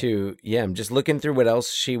 I'm just looking through what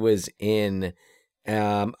else she was in. She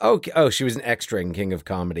was an extra in King of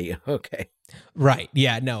Comedy. Okay. Right.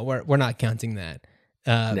 Yeah, no, we're not counting that.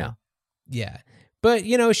 No. Yeah. But,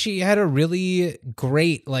 she had a really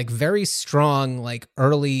great, very strong,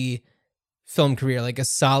 early film career, a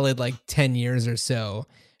solid, 10 years or so,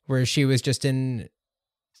 where she was just in,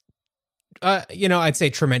 I'd say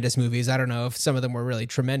tremendous movies. I don't know if some of them were really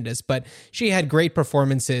tremendous, but she had great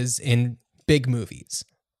performances in big movies.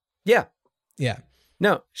 Yeah. Yeah.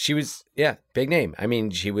 No, she was, big name. I mean,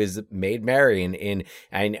 she was Maid Marian and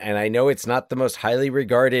I know it's not the most highly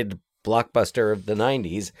regarded blockbuster of the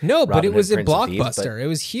 90s. No, but it was a Prince of Thieves, blockbuster. It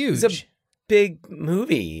was huge. It was a big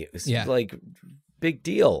movie. It was big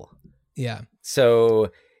deal. Yeah.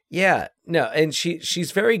 So, no, and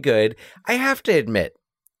she's very good. I have to admit,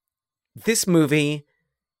 this movie,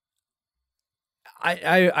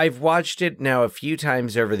 I've watched it now a few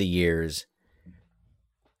times over the years.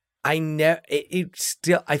 I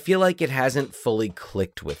feel like it hasn't fully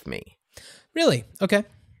clicked with me. Really? Okay.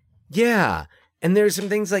 Yeah. And there's some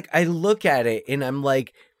things I look at it and I'm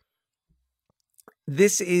like,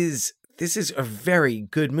 this is a very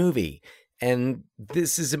good movie. And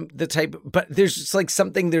this is the type, but there's just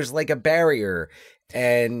something, there's a barrier.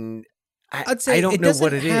 And I'd say I don't know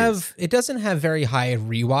what it is. It doesn't have very high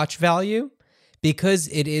rewatch value because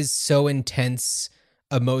it is so intense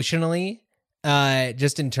emotionally.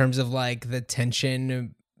 Just in terms of the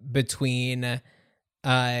tension between,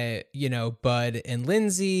 Bud and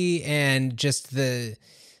Lindsay, and just there's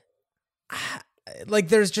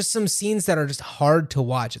just some scenes that are just hard to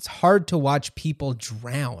watch. It's hard to watch people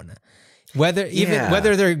drown, whether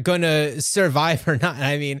they're going to survive or not.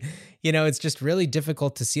 I mean, it's just really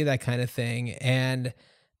difficult to see that kind of thing. And,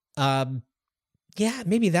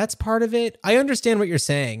 maybe that's part of it. I understand what you're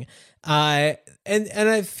saying. And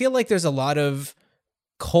I feel like there's a lot of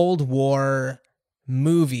Cold War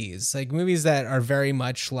movies, movies that are very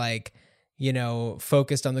much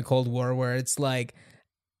focused on the Cold War, where it's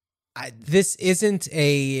this isn't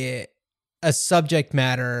a subject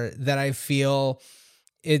matter that I feel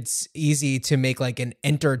it's easy to make an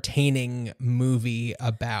entertaining movie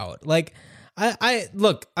about. I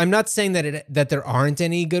look, I'm not saying that there aren't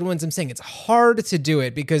any good ones. I'm saying it's hard to do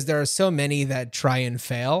it because there are so many that try and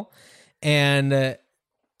fail. And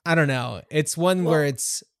I don't know. It's one where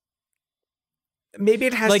it's Maybe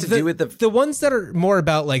it has like to do with the ones that are more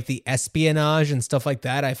about like the espionage and stuff like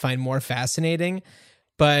that I find more fascinating.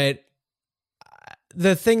 But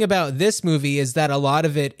the thing about this movie is that a lot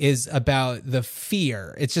of it is about the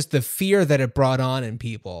fear. It's just the fear that it brought on in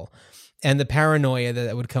people and the paranoia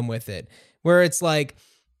that would come with it, where it's like,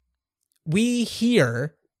 we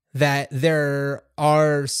hear that there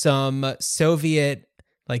are some Soviet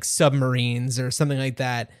like submarines or something like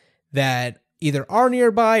that either are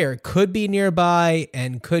nearby or could be nearby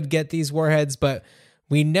and could get these warheads, but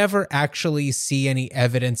we never actually see any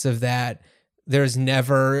evidence of that. There's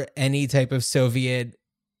never any type of Soviet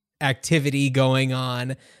activity going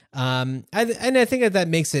on. And I think that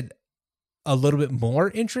makes it a little bit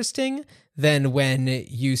more interesting than when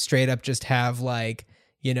you straight up just have like,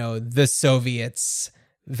 you know, the Soviets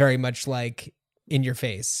very much like in your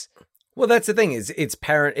face. Well, that's the thing is it's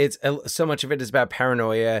so much of it is about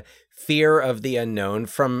paranoia, fear of the unknown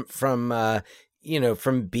from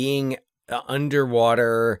being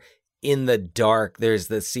underwater in the dark. There's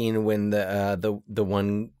the scene when the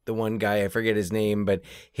one guy, I forget his name, but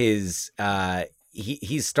his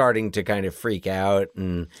he's starting to kind of freak out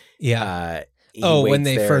and when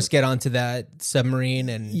they first get onto that submarine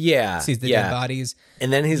and sees the dead bodies,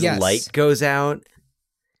 and then his light goes out.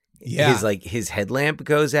 Yeah. His headlamp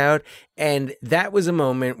goes out. And that was a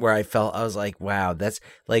moment where I was like, wow, that's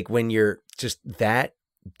like when you're just that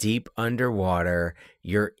deep underwater,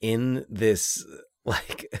 you're in this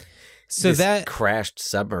crashed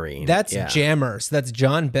submarine. That's Jammer. So that's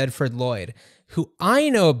John Bedford Lloyd, who I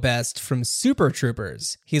know best from Super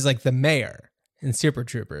Troopers. He's like the mayor in Super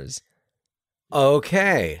Troopers.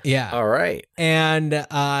 Okay. Yeah. All right. And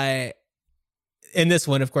in this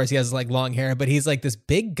one, of course, he has like long hair, but he's like this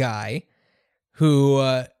big guy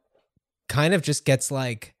who kind of just gets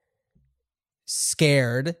like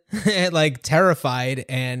scared, like terrified.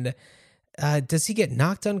 And does he get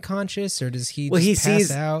knocked unconscious or does he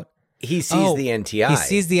pass out? He sees the NTI. He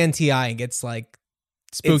sees the NTI and gets like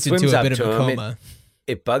spooked into a bit of a coma.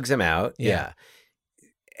 It bugs him out. Yeah.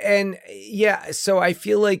 And so I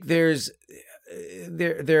feel like there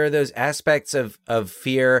are those aspects of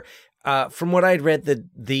fear. From what I'd read,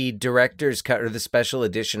 the director's cut or the special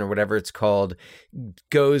edition or whatever it's called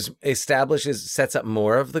sets up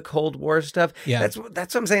more of the Cold War stuff. Yeah. That's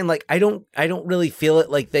what I'm saying. Like, I don't really feel it.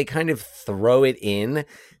 Like they kind of throw it in,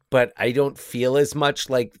 but I don't feel as much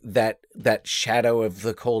like that shadow of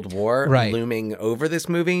the Cold War looming over this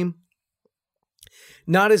movie.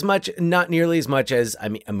 Not nearly as much as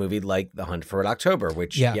a movie like The Hunt for Red October,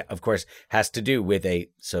 which, of course, has to do with a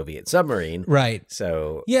Soviet submarine. Right.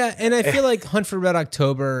 So yeah, and I feel like Hunt for Red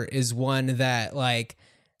October is one that like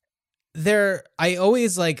I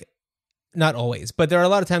always like, not always, but there are a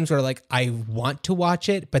lot of times where like I want to watch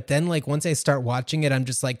it, but then like once I start watching it, I'm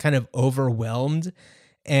just like kind of overwhelmed,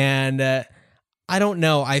 and I don't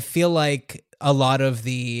know. I feel like a lot of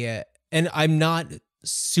and I'm not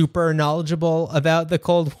super knowledgeable about the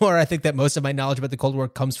Cold War. I think that most of my knowledge about the Cold War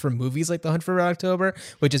comes from movies like The Hunt for Red October,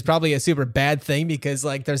 which is probably a super bad thing because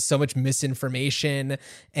like there's so much misinformation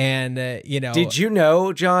and Did you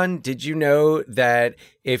know, John? Did you know that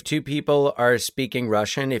if two people are speaking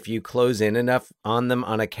Russian, if you close in enough on them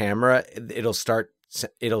on a camera,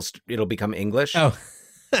 it'll become English? Oh.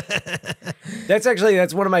 That's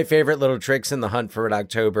one of my favorite little tricks in The Hunt for Red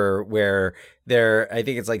October, where I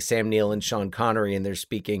think it's like Sam Neill and Sean Connery, and they're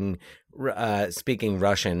speaking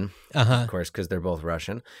Russian, of course, because they're both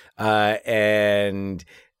Russian, and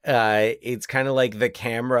it's kind of like the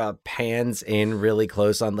camera pans in really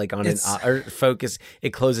close on focus.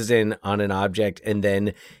 It closes in on an object, and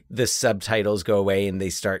then the subtitles go away, and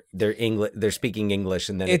they're speaking English,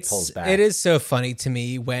 and then it pulls back. It is so funny to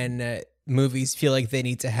me when movies feel like they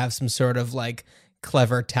need to have some sort of like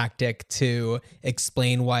clever tactic to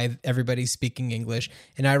explain why everybody's speaking English.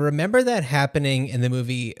 And I remember that happening in the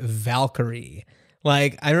movie Valkyrie.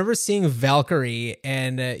 Like I remember seeing Valkyrie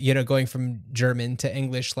and, going from German to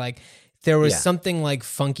English, like there was something like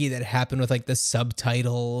funky that happened with like the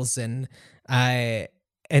subtitles and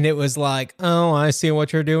it was like, oh, I see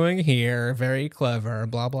what you're doing here. Very clever,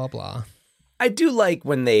 blah, blah, blah. I do like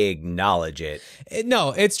when they acknowledge it.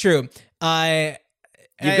 No, it's true.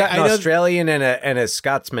 You've got an Australian and a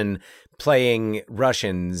Scotsman playing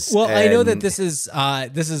Russians. Well, I know that this is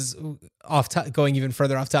going even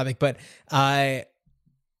further off topic, but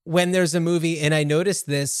when there's a movie, and I noticed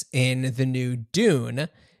this in the new Dune,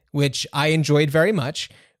 which I enjoyed very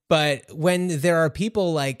much, but when there are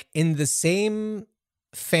people like in the same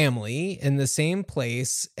family, in the same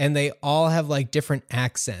place, and they all have like different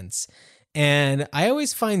accents, and I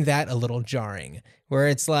always find that a little jarring, where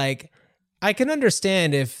it's like, I can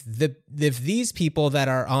understand if these people that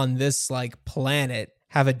are on this like planet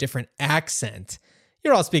have a different accent.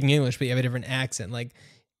 You're all speaking English, but you have a different accent. Like,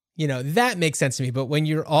 you know, that makes sense to me. But when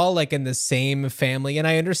you're all like in the same family, and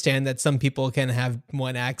I understand that some people can have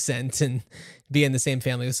one accent and be in the same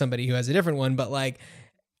family with somebody who has a different one, but like,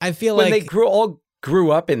 I feel when like they all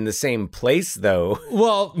grew up in the same place, though.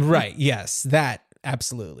 Well, right, yes, that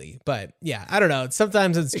absolutely. But yeah, I don't know.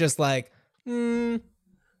 Sometimes it's just like, I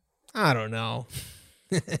don't know.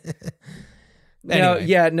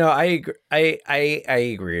 Anyway. I agree. I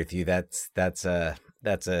agree with you. That's a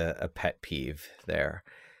pet peeve there.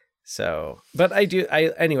 So, but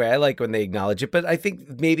I like when they acknowledge it, but I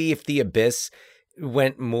think maybe if the Abyss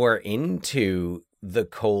went more into the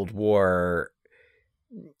Cold War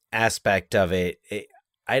aspect of it,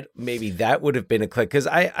 maybe that would have been a click. Cause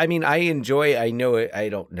I know I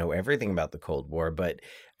don't know everything about the Cold War, but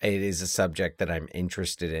it is a subject that I'm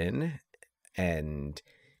interested in and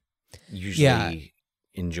usually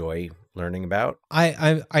enjoy learning about.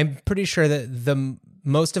 I'm pretty sure that the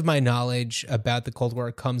most of my knowledge about the Cold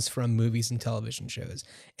War comes from movies and television shows,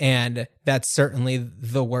 and that's certainly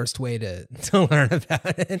the worst way to learn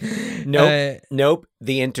about it. Nope.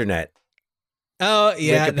 The internet. Oh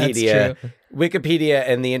yeah, that's true. Wikipedia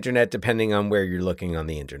and the internet, depending on where you're looking on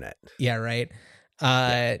the internet. Yeah, right.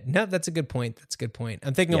 No, that's a good point.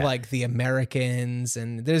 I'm thinking of like the Americans,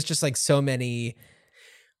 and there's just like so many,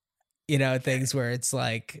 things where it's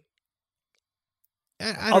like,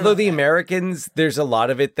 although the Americans, there's a lot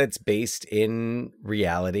of it that's based in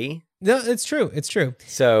reality. No, it's true. It's true.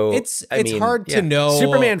 So it's hard to know.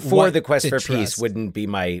 Superman 4: The Quest for Peace wouldn't be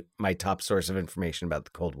my top source of information about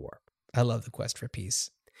the Cold War. I love The Quest for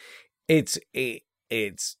Peace. It's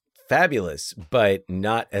fabulous, but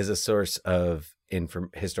not as a source of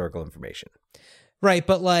historical information. Right,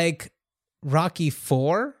 but like Rocky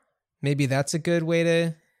 4, maybe that's a good way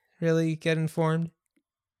to really get informed.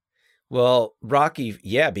 Well, Rocky,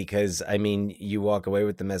 yeah, because you walk away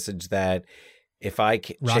with the message that if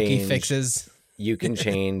Rocky fixes, you can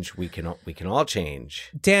change. We can all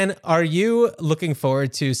change. Dan, are you looking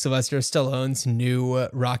forward to Sylvester Stallone's new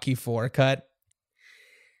Rocky 4 cut?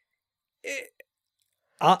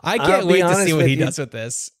 I can't wait to see what he does with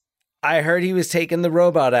this. I heard he was taking the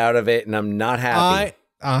robot out of it, and I'm not happy.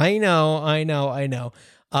 I know.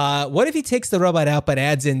 What if he takes the robot out but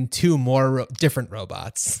adds in 2 more different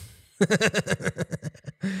robots?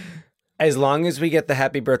 As long as we get the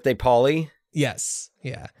Happy Birthday Paulie. Yes.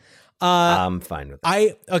 Yeah. I'm fine with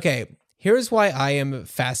that. Okay. Here's why I am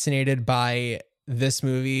fascinated by this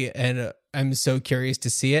movie and I'm so curious to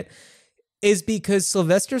see it, is because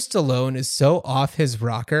Sylvester Stallone is so off his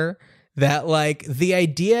rocker that like the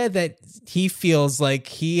idea that he feels like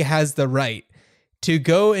he has the right to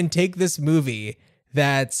go and take this movie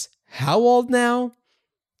that's how old now?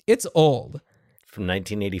 It's old. From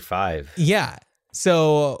 1985. Yeah.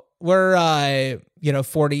 So we're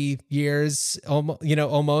 40 years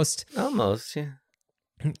almost. Almost, yeah.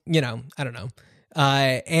 I don't know.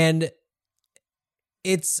 And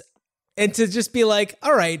to just be like,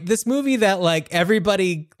 all right, this movie that like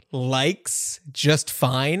everybody likes just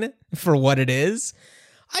fine for what it is,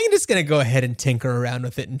 I'm just going to go ahead and tinker around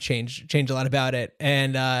with it and change a lot about it.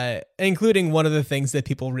 And including one of the things that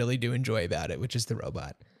people really do enjoy about it, which is the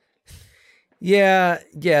robot. Yeah.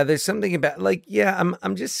 There's something about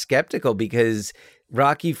I'm just skeptical because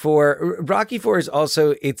Rocky 4 is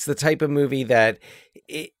also, it's the type of movie that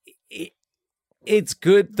it's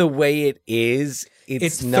good the way it is.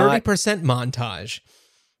 It's not 30% montage.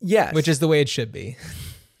 Yes. Which is the way it should be.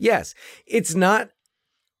 Yes. It's not,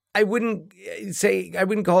 I wouldn't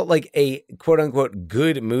call it like a quote unquote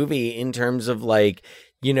good movie in terms of like,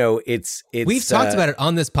 it's we've talked about it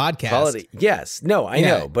on this podcast. Quality. Yes. No, I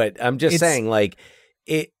know, but I'm just saying like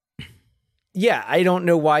it. Yeah. I don't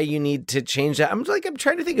know why you need to change that. I'm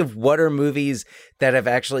trying to think of what are movies that have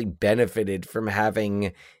actually benefited from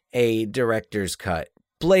having a director's cut.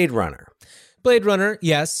 Blade Runner.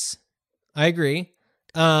 Yes, I agree.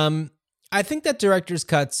 I think that director's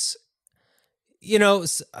cuts, I know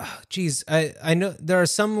there are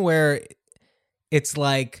some where it's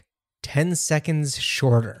like 10 seconds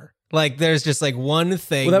shorter. Like there's just like one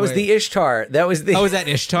thing. Well, that was the Ishtar. That was the. Oh, was that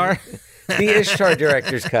Ishtar? The Ishtar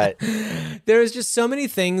director's cut. There's just so many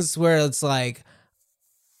things where it's like,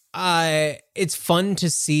 it's fun to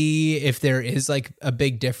see if there is like a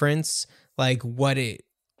big difference, like what it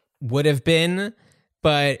would have been,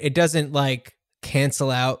 but it doesn't like cancel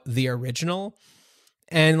out the original.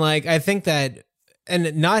 And like, I think that,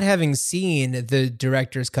 and not having seen the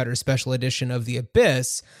director's cut or special edition of The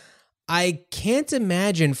Abyss, I can't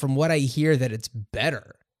imagine from what I hear that it's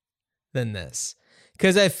better. than this.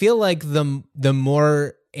 Because I feel like the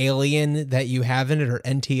more alien that you have in it, or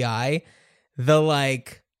NTI, the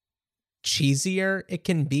like cheesier it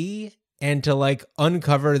can be. And to like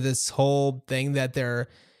uncover this whole thing that they're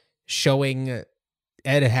showing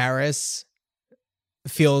Ed Harris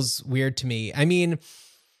feels weird to me. I mean,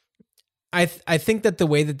 I think that the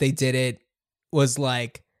way that they did it was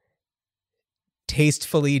like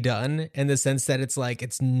tastefully done, in the sense that it's like,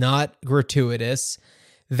 it's not gratuitous.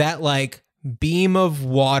 That like beam of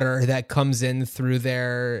water that comes in through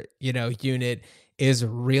their, you know, unit is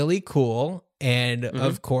really cool. And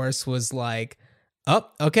of course was like, oh,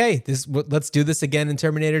 okay, let's do this again in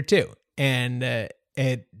Terminator 2. And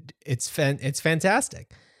it's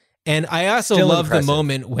fantastic. And I also love the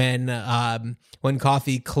moment when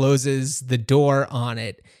Coffee closes the door on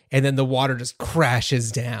it and then the water just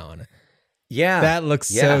crashes down. Yeah. That looks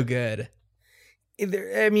so good.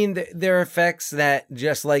 I mean, there are effects that,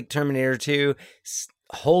 just like Terminator 2,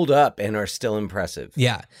 hold up and are still impressive.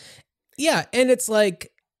 Yeah. Yeah, and it's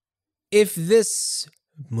like, if this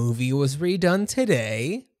movie was redone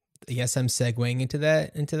today, yes, I'm segueing into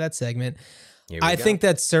that segment. I think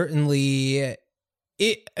that certainly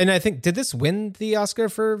it, and I think, did this win the Oscar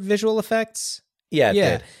for visual effects? Yeah, it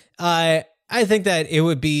did. I think that it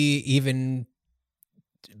would be even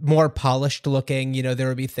more polished looking. You know, there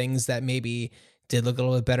would be things that maybe did look a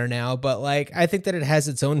little bit better now, but like, I think that it has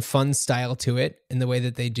its own fun style to it in the way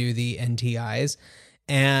that they do the NTIs.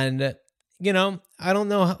 And, you know, I don't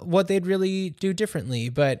know what they'd really do differently,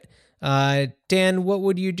 but Dan, what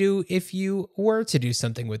would you do if you were to do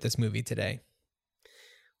something with this movie today?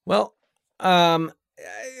 Well, a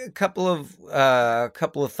couple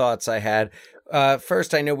of thoughts I had.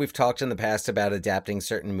 First, I know we've talked in the past about adapting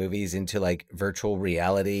certain movies into like virtual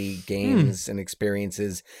reality games and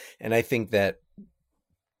experiences. And I think that,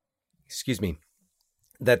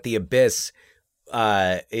 that The Abyss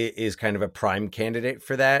is kind of a prime candidate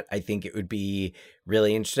for that. I think it would be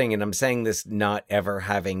really interesting. And I'm saying this not ever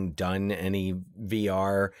having done any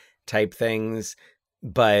VR type things,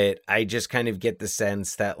 but I just kind of get the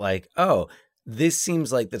sense that like, oh, this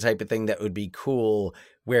seems like the type of thing that would be cool,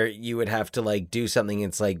 where you would have to like do something.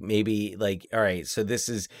 It's like, maybe like, all right, so this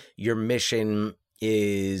is your mission,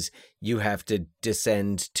 is you have to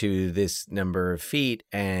descend to this number of feet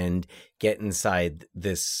and get inside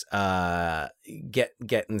this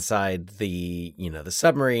get inside the, you know, the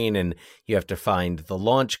submarine, and you have to find the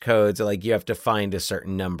launch codes, or like you have to find a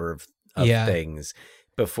certain number of things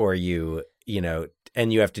before you know,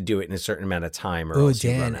 and you have to do it in a certain amount of time, or else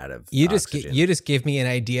you run out of oxygen. You just gave me an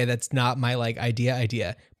idea that's not my like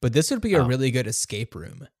idea, but this would be a really good escape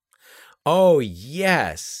room. Oh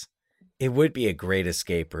yes, it would be a great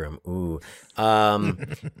escape room. Ooh.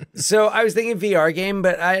 So I was thinking VR game,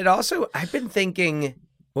 but I've been thinking.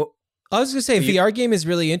 Well, I was gonna say VR game is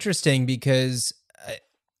really interesting because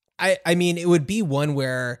I mean, it would be one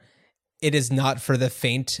where it is not for the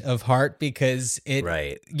faint of heart, because it,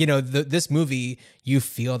 you know, this movie, you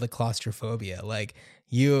feel the claustrophobia, like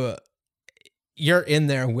you're in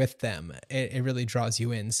there with them. It really draws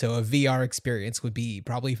you in. So a VR experience would be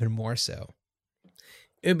probably even more so.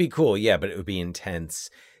 It would be cool, yeah, but it would be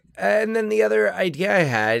intense. And then the other idea I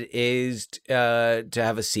had is to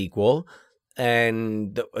have a sequel.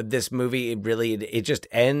 And this movie, it just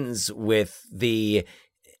ends with the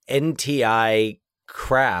NTI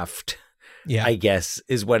craft, I guess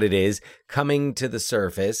is what it is, coming to the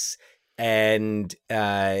surface, and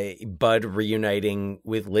Bud reuniting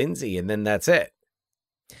with Lindsay, and then that's it.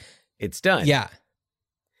 It's done. Yeah.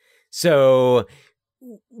 So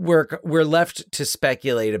we're left to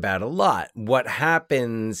speculate about a lot. What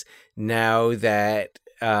happens now that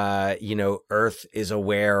you know, Earth is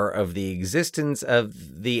aware of the existence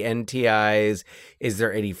of the NTIs? Is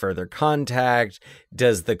there any further contact?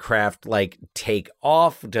 Does the craft like take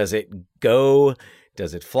off? Does it go?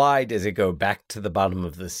 Does it fly? Does it go back to the bottom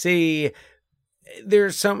of the sea?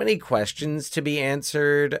 There's so many questions to be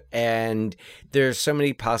answered, and there's so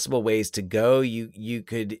many possible ways to go. You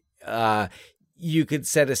could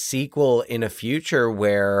set a sequel in a future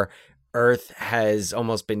where Earth has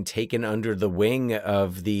almost been taken under the wing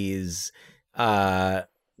of these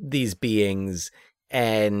beings,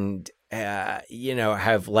 and you know,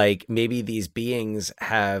 have like, maybe these beings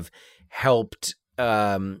have helped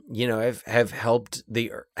you know, have helped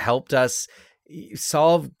us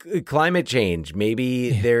solve climate change.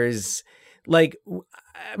 Maybe there's like,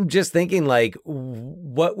 I'm just thinking like,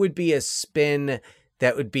 what would be a spin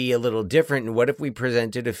that would be a little different? And what if we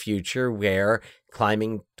presented a future where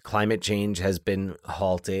climate change has been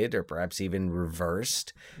halted, or perhaps even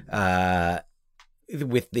reversed?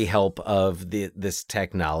 with the help of this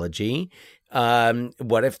technology.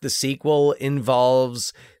 What if the sequel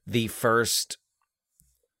involves the first,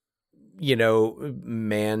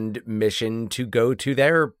 manned mission to go to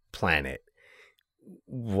their planet?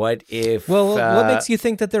 What if? Well, what makes you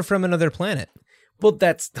think that they're from another planet? Well,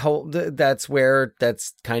 that's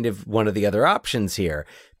kind of one of the other options here.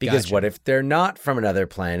 Because Gotcha. What if they're not from another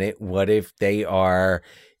planet? What if they are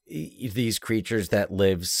these creatures that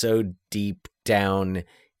live so deep down,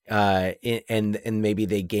 and maybe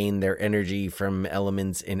they gain their energy from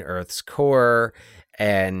elements in Earth's core?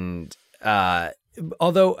 And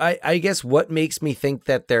although I guess what makes me think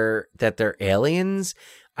that they're aliens,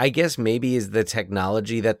 I guess maybe is the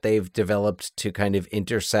technology that they've developed to kind of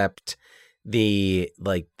intercept the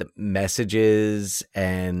messages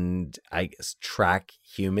and I guess track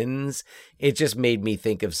humans. It just made me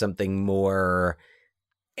think of something more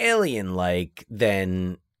alien-like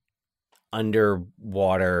than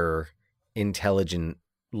underwater intelligent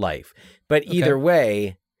life. But either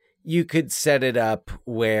way, you could set it up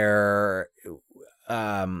where,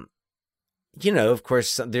 of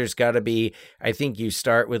course, there's got to be. I think you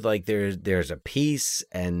start with there's a peace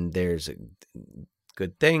and there's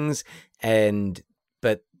good things,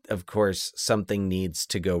 but of course something needs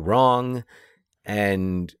to go wrong,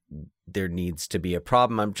 and there needs to be a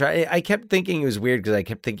problem. I kept thinking it was weird because I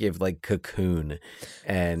kept thinking of Cocoon,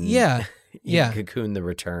 and yeah, Cocoon the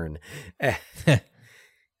Return,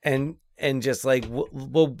 and just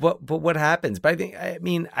what happens? But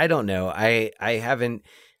I don't know. I haven't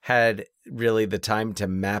had really the time to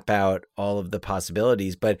map out all of the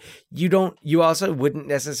possibilities, but you also wouldn't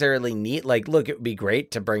necessarily need, look, it would be great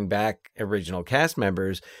to bring back original cast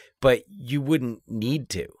members, but you wouldn't need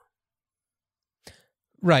to.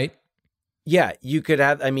 Right. Yeah, you could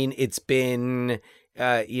have, it's been,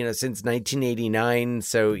 since 1989,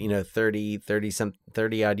 so,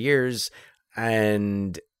 30 odd years,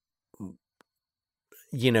 and,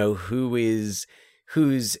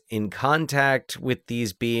 who's in contact with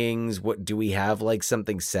these beings? What do we have,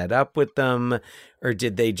 something set up with them? Or were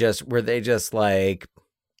they just all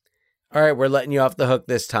right, we're letting you off the hook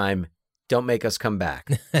this time. Don't make us come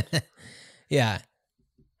back. Yeah,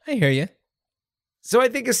 I hear you. So I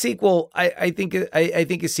think a sequel, I think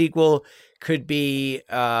a sequel could be,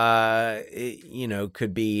 could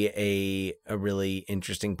be a really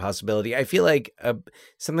interesting possibility. I feel like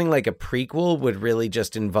something like a prequel would really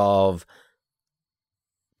just involve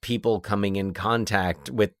people coming in contact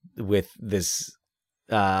with this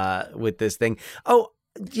thing. Oh,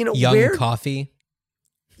 Young Coffee.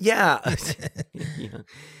 Yeah. Yeah.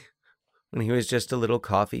 When he was just a little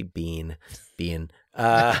coffee bean.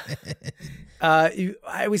 I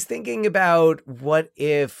was thinking about what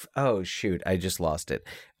if, oh shoot, I just lost it.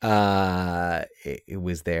 It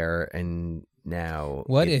was there and now.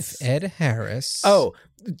 What if Ed Harris? Oh,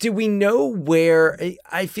 do we know where?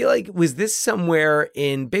 I feel like, was this somewhere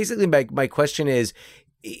in, basically my question is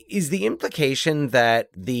the implication that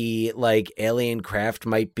the alien craft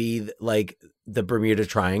might be the Bermuda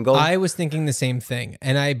Triangle? I was thinking the same thing.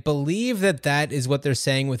 And I believe that is what they're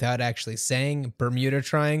saying without actually saying Bermuda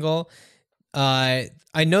Triangle. I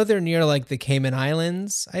know they're near the Cayman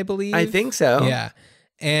Islands, I believe. I think so. Yeah.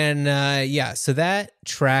 And so that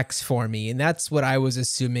tracks for me. And that's what I was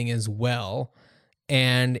assuming as well.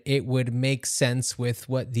 And it would make sense with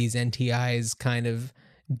what these NTIs kind of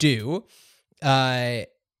do. From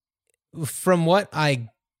what I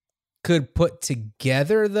could put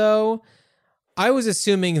together, though, I was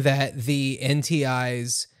assuming that the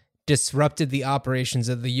NTIs disrupted the operations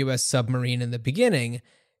of the U.S. submarine in the beginning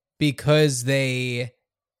because they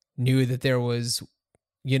knew that there was,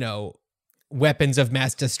 weapons of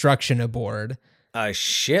mass destruction aboard. A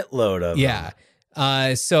shitload of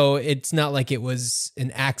them. So it's not like it was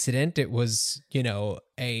an accident. It was,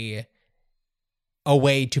 a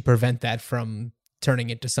way to prevent that from turning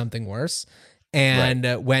into something worse.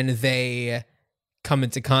 And when they come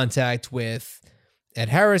into contact with Ed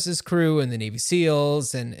Harris's crew and the Navy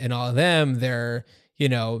SEALs and all of them, they're,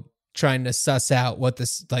 trying to suss out what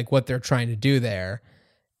they're trying to do there.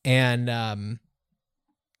 And,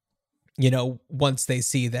 once they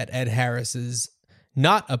see that Ed Harris is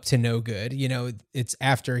not up to no good, it's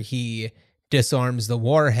after he disarms the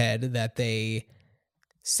warhead that they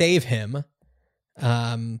save him.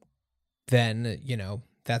 Then,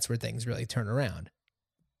 that's where things really turn around.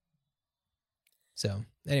 So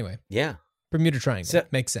anyway. Yeah. Bermuda Triangle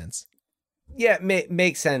makes sense. Yeah,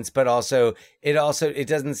 makes sense, but also it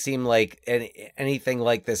doesn't seem like anything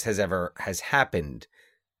like this has happened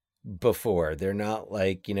before. They're not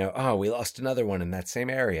we lost another one in that same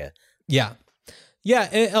area. Yeah.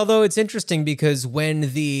 Yeah, although it's interesting because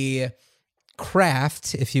when the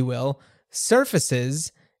craft, if you will,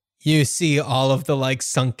 surfaces, you see all of the like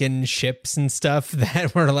sunken ships and stuff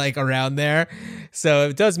that were like around there. So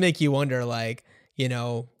it does make you wonder, like, you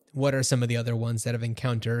know, what are some of the other ones that have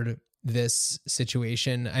encountered this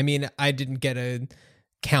situation? I mean, I didn't get a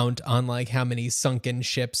count on like how many sunken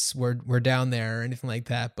ships were down there or anything like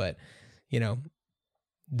that, but you know,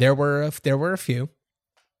 there were a few.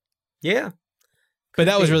 Yeah. But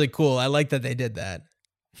that was really cool. I like that they did that.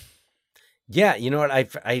 Yeah, you know what?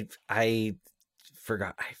 I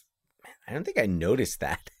forgot. I don't think I noticed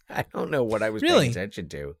that. I don't know what I was paying attention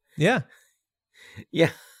to. Yeah.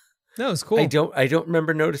 Yeah. That was cool. I don't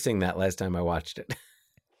remember noticing that last time I watched it.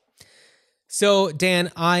 So,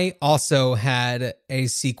 Dan, I also had a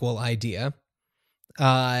sequel idea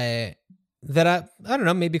that I don't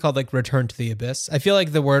know, maybe called like Return to the Abyss. I feel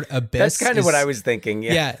like the word abyss That's kind of what I was thinking.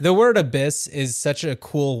 Yeah, the word abyss is such a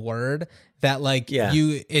cool word that like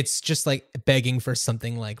it's just like begging for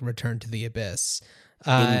something like Return to the Abyss.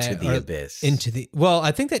 Into the abyss. Well,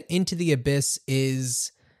 I think that Into the Abyss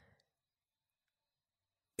isn't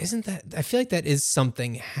that, I feel like that is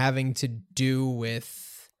something having to do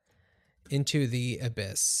with Into the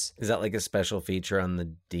Abyss. Is that like a special feature on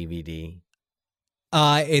the DVD?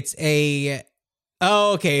 It's a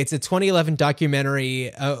 2011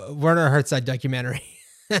 documentary, Werner Herzog documentary.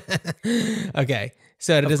 Okay,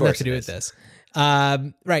 so it doesn't have to do with this.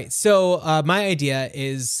 Right, so my idea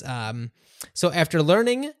is, so after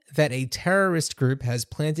learning that a terrorist group has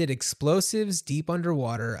planted explosives deep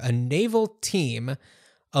underwater, a naval team,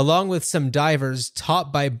 along with some divers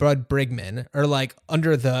taught by Bud Brigman, or like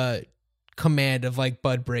under the command of like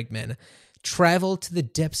Bud Brigman, travel to the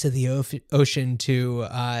depths of the ocean to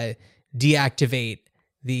deactivate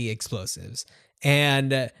the explosives.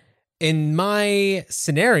 And in my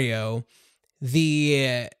scenario,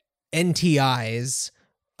 the NTIs,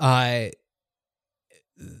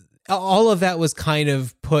 all of that was kind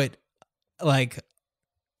of put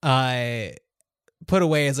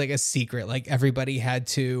away as like a secret. Like everybody had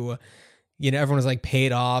to, you know, everyone was like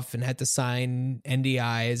paid off and had to sign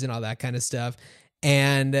NDIs and all that kind of stuff.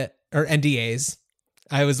 Or NDAs.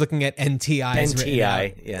 I was looking at NTIs.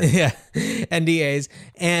 NTI, yeah. Yeah. NDAs.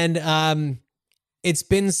 And it's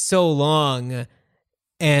been so long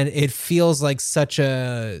and it feels like such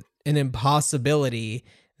an impossibility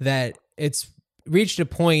that it's reached a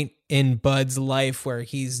point in Bud's life where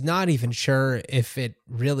he's not even sure if it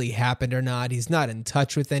really happened or not. He's not in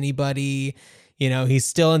touch with anybody. You know, he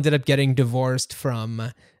still ended up getting divorced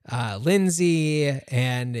from Lindsay,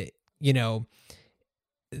 and, you know,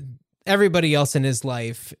 everybody else in his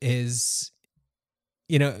life is,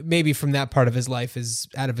 you know, maybe from that part of his life is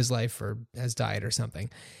out of his life or has died or something.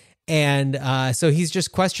 And so he's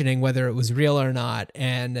just questioning whether it was real or not.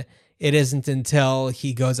 And it isn't until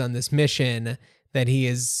he goes on this mission that he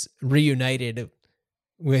is reunited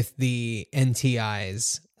with the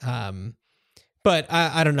NTIs. But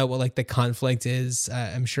I don't know what like the conflict is.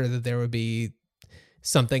 I'm sure that there would be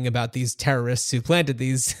something about these terrorists who planted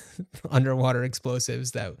these underwater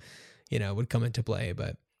explosives that, you know, would come into play,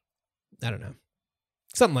 but I don't know.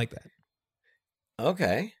 Something like that.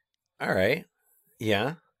 Okay. All right.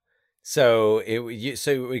 Yeah. So it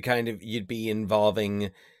would kind of, you'd be involving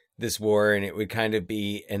this war, and it would kind of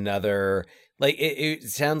be another, like it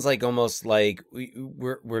sounds like almost like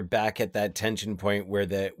we're back at that tension point where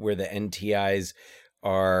the NTIs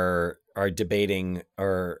are debating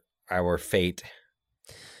our fate.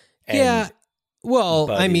 Yeah. Well,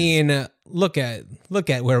 buddies. I mean, look at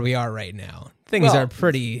where we are right now. Things are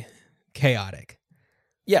pretty chaotic.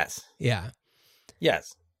 Yes. Yeah.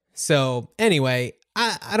 Yes. So anyway,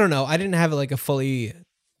 I don't know. I didn't have like a fully,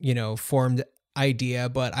 you know, formed idea,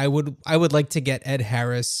 but I would like to get Ed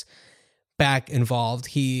Harris back involved.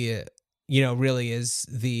 He, you know, really is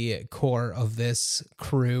the core of this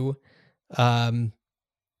crew. And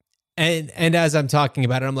as I'm talking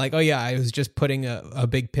about it, I'm like, oh yeah, I was just putting a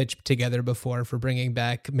big pitch together before for bringing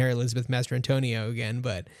back Mary Elizabeth Mastrantonio again,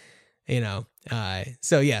 but you know,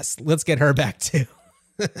 so yes, let's get her back too,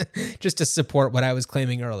 just to support what I was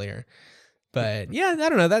claiming earlier. But yeah, I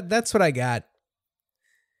don't know. That's what I got.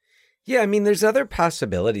 Yeah, I mean, there's other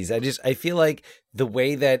possibilities. I feel like the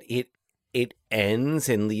way that it ends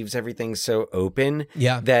and leaves everything so open,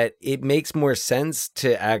 that it makes more sense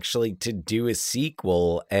to actually to do a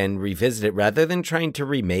sequel and revisit it rather than trying to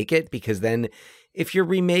remake it, because then if you're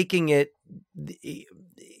remaking it,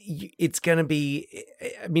 it's going to be,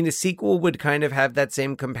 I mean, a sequel would kind of have that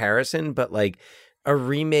same comparison, but like a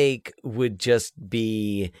remake would just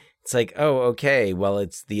be It's like, oh, okay, well,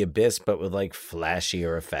 it's the Abyss, but with like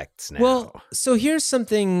flashier effects now. Well, so here's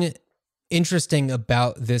something interesting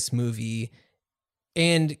about this movie,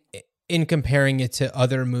 and in comparing it to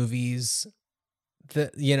other movies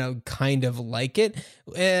that, you know, kind of like it.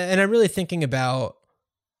 And I'm really thinking about,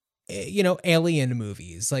 you know, alien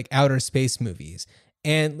movies, like outer space movies,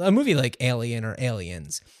 and a movie like Alien or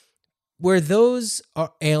Aliens, where those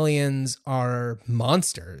aliens are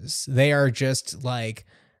monsters. They are just like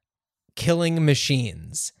killing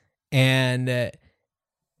machines. And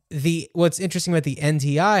what's interesting about the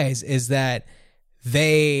NTIs is that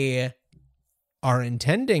they are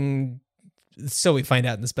intending, so we find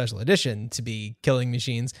out in the special edition, to be killing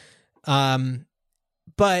machines.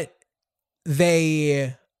 But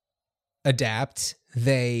they adapt,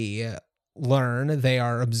 they learn, they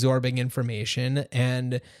are absorbing information,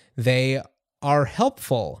 and they are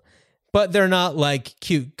helpful. But they're not like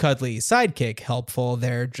cute, cuddly sidekick helpful.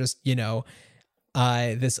 They're just, you know,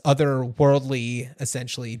 this otherworldly,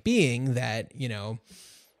 essentially, being that, you know,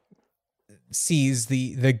 sees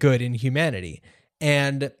the good in humanity.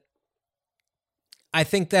 And I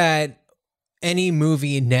think that any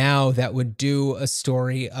movie now that would do a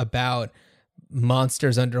story about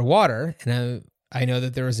monsters underwater, and I know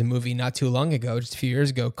that there was a movie not too long ago, just a few years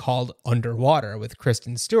ago, called Underwater with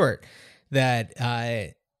Kristen Stewart, that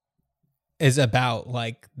is about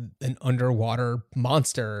like an underwater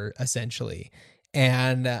monster, essentially.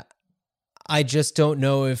 And I just don't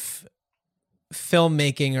know if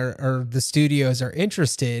filmmaking or the studios are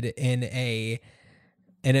interested in a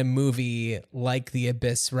movie like The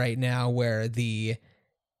Abyss right now, where the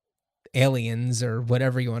aliens, or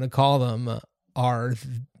whatever you want to call them, are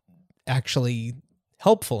actually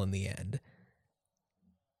helpful in the end.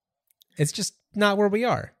 It's just not where we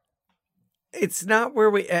are. It's not where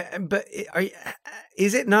we, but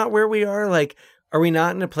is it not where we are? Like, are we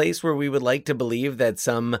not in a place where we would like to believe that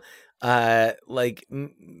some like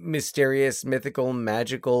mysterious, mythical,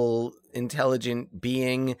 magical, intelligent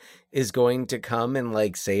being is going to come and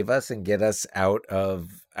like save us and get us out of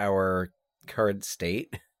our current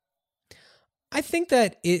state? I think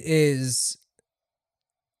that it's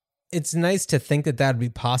nice to think that that'd be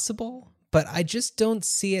possible, but I just don't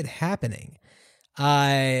see it happening.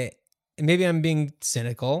 Maybe I'm being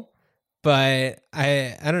cynical, but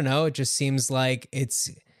I don't know. It just seems like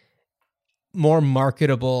it's more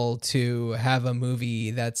marketable to have a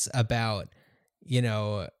movie that's about, you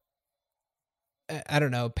know, I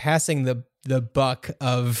don't know, passing the buck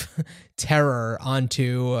of terror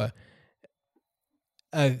onto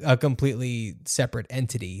a completely separate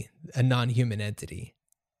entity, a non-human entity.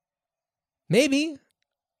 Maybe.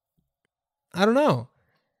 I don't know.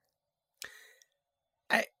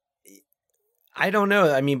 I don't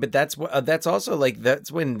know. I mean, but that's also like, that's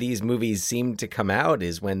when these movies seem to come out,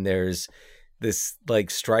 is when there's this like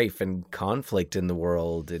strife and conflict in the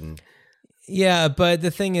world. And yeah, but the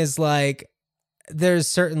thing is, like, there's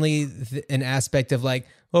certainly an aspect of like,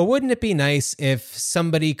 well, wouldn't it be nice if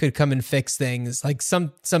somebody could come and fix things? Like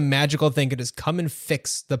some magical thing could just come and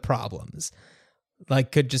fix the problems.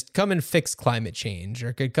 Like, could just come and fix climate change,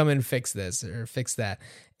 or could come and fix this or fix that.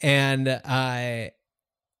 And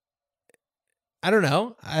I don't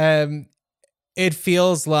know. It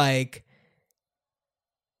feels like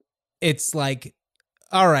it's like,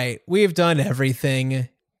 all right, we've done everything.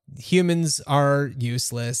 Humans are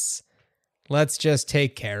useless. Let's just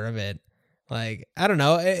take care of it. Like, I don't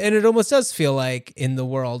know. And it almost does feel like in the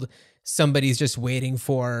world, somebody's just waiting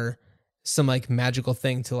for some like magical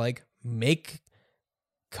thing to like make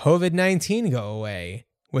COVID-19 go away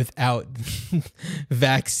without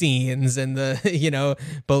vaccines and the, you know,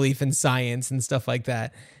 belief in science and stuff like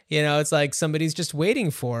that. You know, it's like somebody's just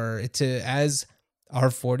waiting for it to, as our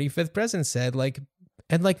 45th president said, like,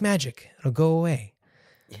 and like magic, it'll go away.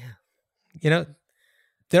 Yeah. You know,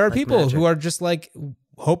 there are like people magic. who are just like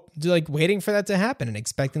like waiting for that to happen and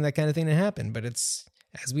expecting that kind of thing to happen. But it's,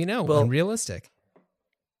 as we know, unrealistic.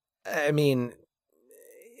 I mean,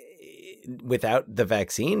 without the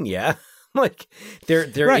vaccine, yeah. Like there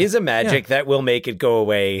Right, is a magic yeah. that will make it go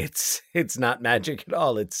away. It's not magic at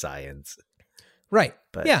all. It's science. Right.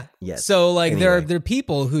 But yeah. yes. So like there Anyway. are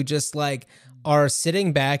people who just like are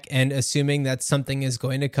sitting back and assuming that something is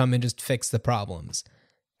going to come and just fix the problems.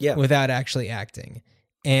 Yeah. Without actually acting.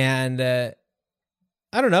 And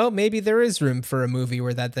I don't know, maybe there is room for a movie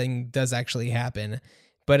where that thing does actually happen,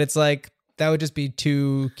 but it's like that would just be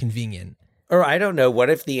too convenient. Or I don't know, what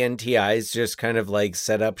if the NTIs just kind of like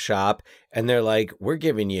set up shop and they're like, we're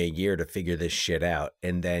giving you a year to figure this shit out.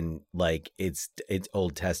 And then like it's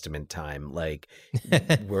Old Testament time. Like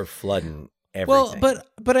we're flooding everything. Well,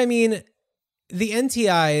 but I mean, the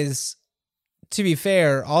NTIs, to be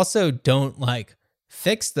fair, also don't like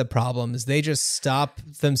fix the problems. They just stop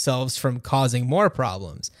themselves from causing more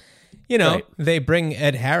problems. You know, Right. They bring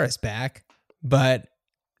Ed Harris back, but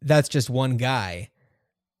that's just one guy.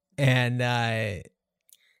 And Ed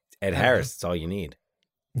Harris, it's all you need.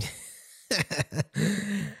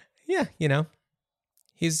 yeah, you know,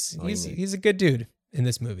 he's a good dude in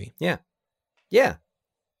this movie. Yeah. Yeah.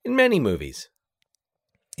 In many movies.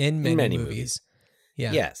 In many movies.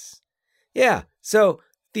 Yeah. Yes. Yeah. So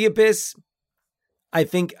The Abyss, I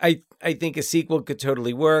think a sequel could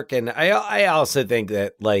totally work. And I also think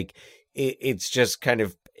that like it's just kind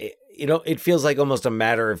of, it feels like almost a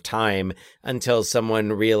matter of time until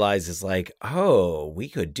someone realizes like, oh, we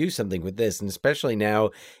could do something with this. And especially now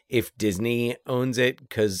if Disney owns it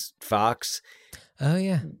because Fox. Oh,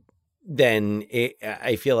 yeah. Then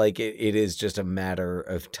I feel like it is just a matter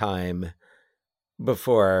of time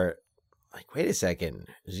before, like, wait a second,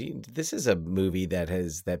 this is a movie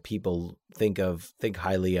that people think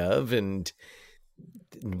highly of, and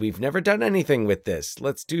we've never done anything with this.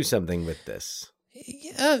 Let's do something with this.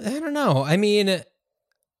 I don't know. I mean,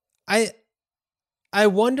 I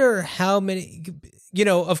wonder how many, you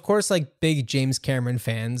know, of course, like big James Cameron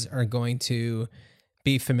fans are going to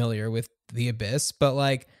be familiar with The Abyss, but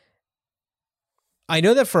like, I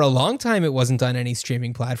know that for a long time it wasn't on any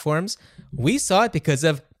streaming platforms. We saw it because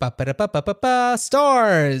of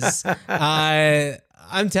Stars.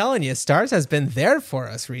 I'm telling you, Stars has been there for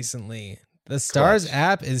us recently. The Stars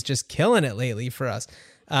app is just killing it lately for us.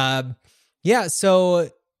 Yeah, so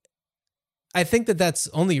I think that that's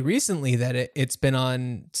only recently that it's been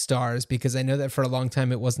on Stars, because I know that for a long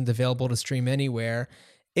time it wasn't available to stream anywhere.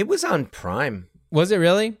 It was on Prime. Was it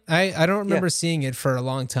really? I don't remember seeing it for a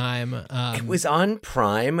long time. It was on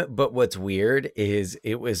Prime, but what's weird is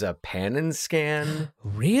it was a pan and scan.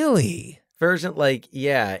 Really? Version, like,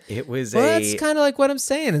 yeah, it was that's kind of like what I'm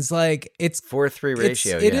saying. It's like, it's 4:3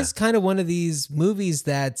 ratio. It is kind of one of these movies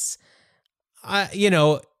that's, you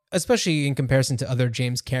know, especially in comparison to other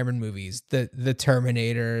James Cameron movies, the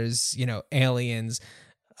Terminators, you know, Aliens,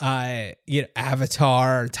 you know,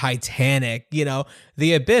 Avatar, Titanic, you know,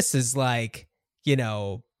 The Abyss is like, you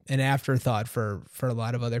know, an afterthought for a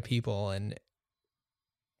lot of other people. And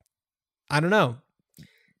I don't know.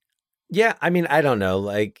 Yeah, I mean, I don't know.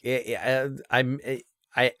 Like, I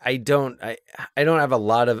don't have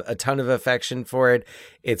a ton of affection for it.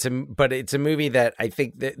 But it's a movie that I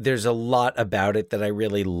think that there's a lot about it that I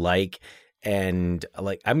really like. And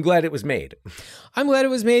like, I'm glad it was made. I'm glad it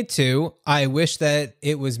was made too. I wish that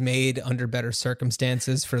it was made under better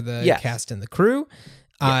circumstances for the cast and the crew.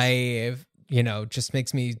 Yes. You know, just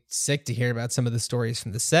makes me sick to hear about some of the stories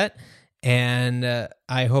from the set. And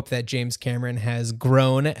I hope that James Cameron has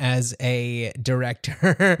grown as a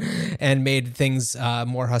director and made things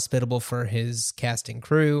more hospitable for his cast and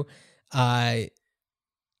crew. I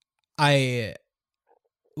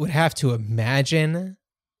would have to imagine,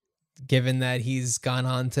 given that he's gone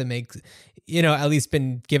on to make, you know, at least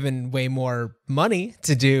been given way more money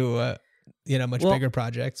to do, you know, much bigger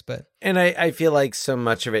projects. But and I feel like so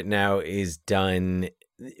much of it now is done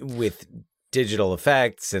with digital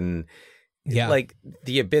effects, and like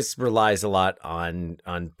The Abyss relies a lot on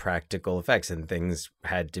practical effects, and things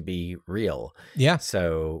had to be real. Yeah.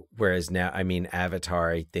 So whereas now, I mean,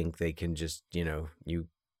 Avatar, I think they can just, you know, you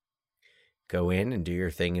go in and do your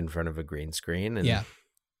thing in front of a green screen, and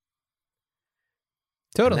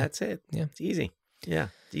totally, and that's it. Yeah, it's easy. Yeah,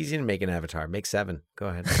 it's easy to make an Avatar. Make 7. Go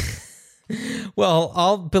ahead. Well,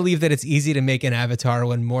 I'll believe that it's easy to make an Avatar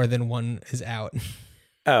when more than one is out.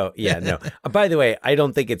 Oh, yeah, no. By the way, I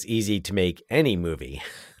don't think it's easy to make any movie.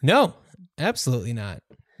 No, absolutely not.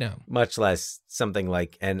 No. Much less something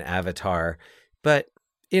like an Avatar. But,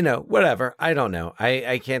 you know, whatever. I don't know.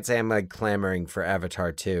 I can't say I'm like clamoring for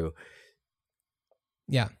Avatar 2.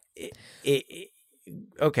 Yeah.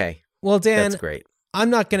 Okay. Well, Dan, that's great. I'm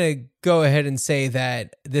not going to go ahead and say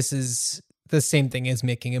that this is the same thing as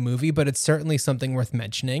making a movie, but it's certainly something worth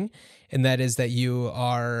mentioning. And that is that you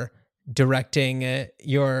are directing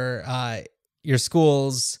your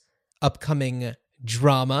school's upcoming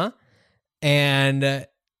drama. And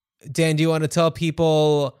Dan, do you want to tell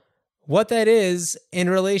people what that is in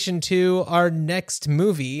relation to our next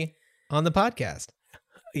movie on the podcast?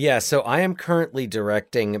 Yeah, so I am currently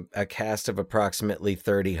directing a cast of approximately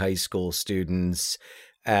 30 high school students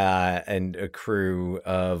and a crew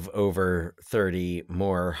of over 30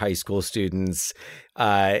 more high school students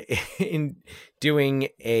in doing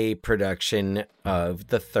a production of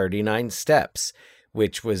The 39 Steps,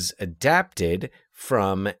 which was adapted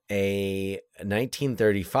from a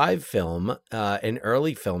 1935 film, an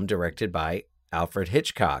early film directed by Alfred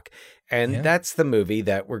Hitchcock. And that's the movie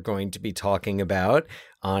that we're going to be talking about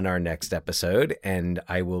on our next episode. And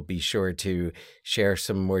I will be sure to share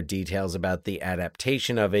some more details about the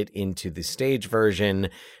adaptation of it into the stage version,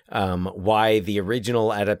 why the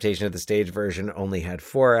original adaptation of the stage version only had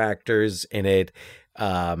 4 actors in it,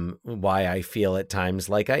 why I feel at times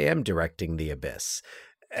like I am directing The Abyss.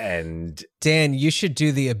 And Dan, you should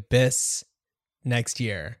do The Abyss next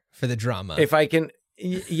year for the drama. If I can...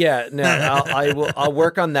 Yeah, no, I'll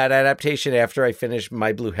work on that adaptation after I finish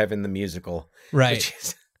My Blue Heaven the musical. Right. Which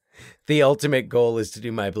is, the ultimate goal is to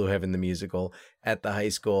do My Blue Heaven the musical at the high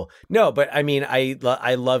school. No, but I mean, I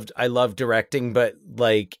love directing, but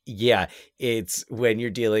like, yeah, it's when you're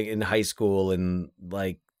dealing in high school and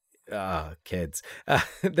like, kids,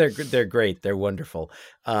 they're great, they're wonderful.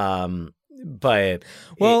 But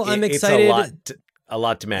I'm excited. It's a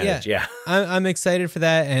lot to manage. Yeah. I'm excited for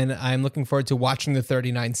that. And I'm looking forward to watching the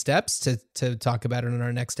 39 Steps to talk about it in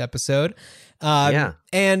our next episode.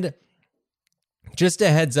 And just a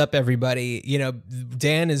heads up, everybody, you know,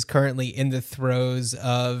 Dan is currently in the throes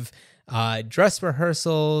of dress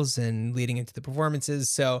rehearsals and leading into the performances.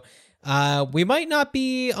 So we might not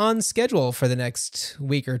be on schedule for the next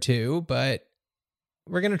week or two, but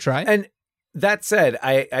we're going to try. And that said,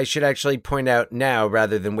 I should actually point out now,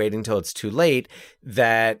 rather than waiting until it's too late,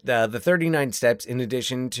 that the 39 Steps, in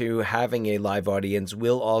addition to having a live audience,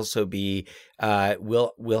 will also be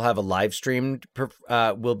we'll have a live streamed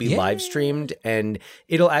live streamed, and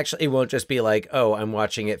it won't just be like, oh, I'm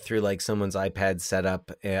watching it through like someone's iPad set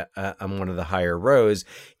up on one of the higher rows.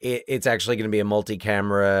 It's actually going to be a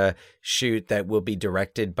multi-camera shoot that will be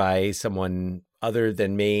directed by someone other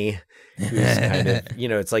than me, who's kind of, you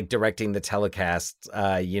know, it's like directing the telecast,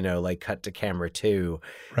 you know, like cut to camera 2,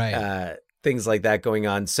 right? Things like that going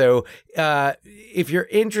on. So if you're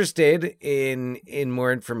interested in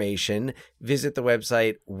more information, visit the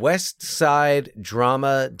website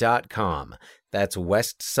westsidedrama.com. That's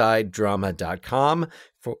westsidedrama.com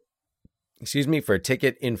for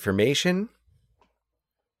ticket information.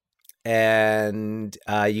 And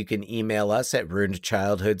you can email us at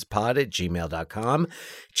ruinedchildhoodspod@gmail.com.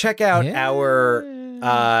 Check out our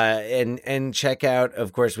and check out,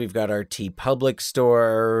 of course, we've got our TeePublic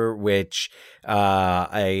store, which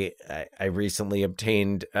I recently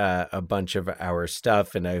obtained a bunch of our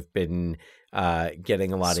stuff, and I've been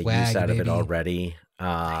getting a lot of use out of it already.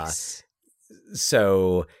 Nice.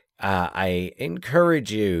 So I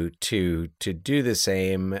encourage you to do the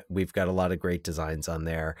same. We've got a lot of great designs on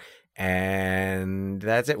there. And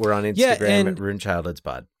that's it. We're on Instagram at Ruined Childhood's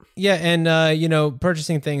Pod. Yeah, and you know,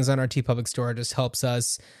 purchasing things on our TeePublic store just helps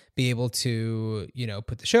us be able to, you know,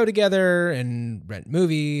 put the show together and rent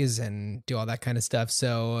movies and do all that kind of stuff.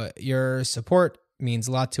 So your support means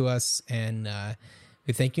a lot to us, and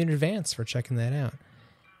we thank you in advance for checking that out.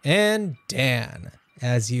 And Dan,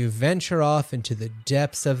 as you venture off into the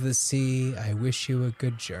depths of the sea, I wish you a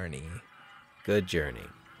good journey. Good journey.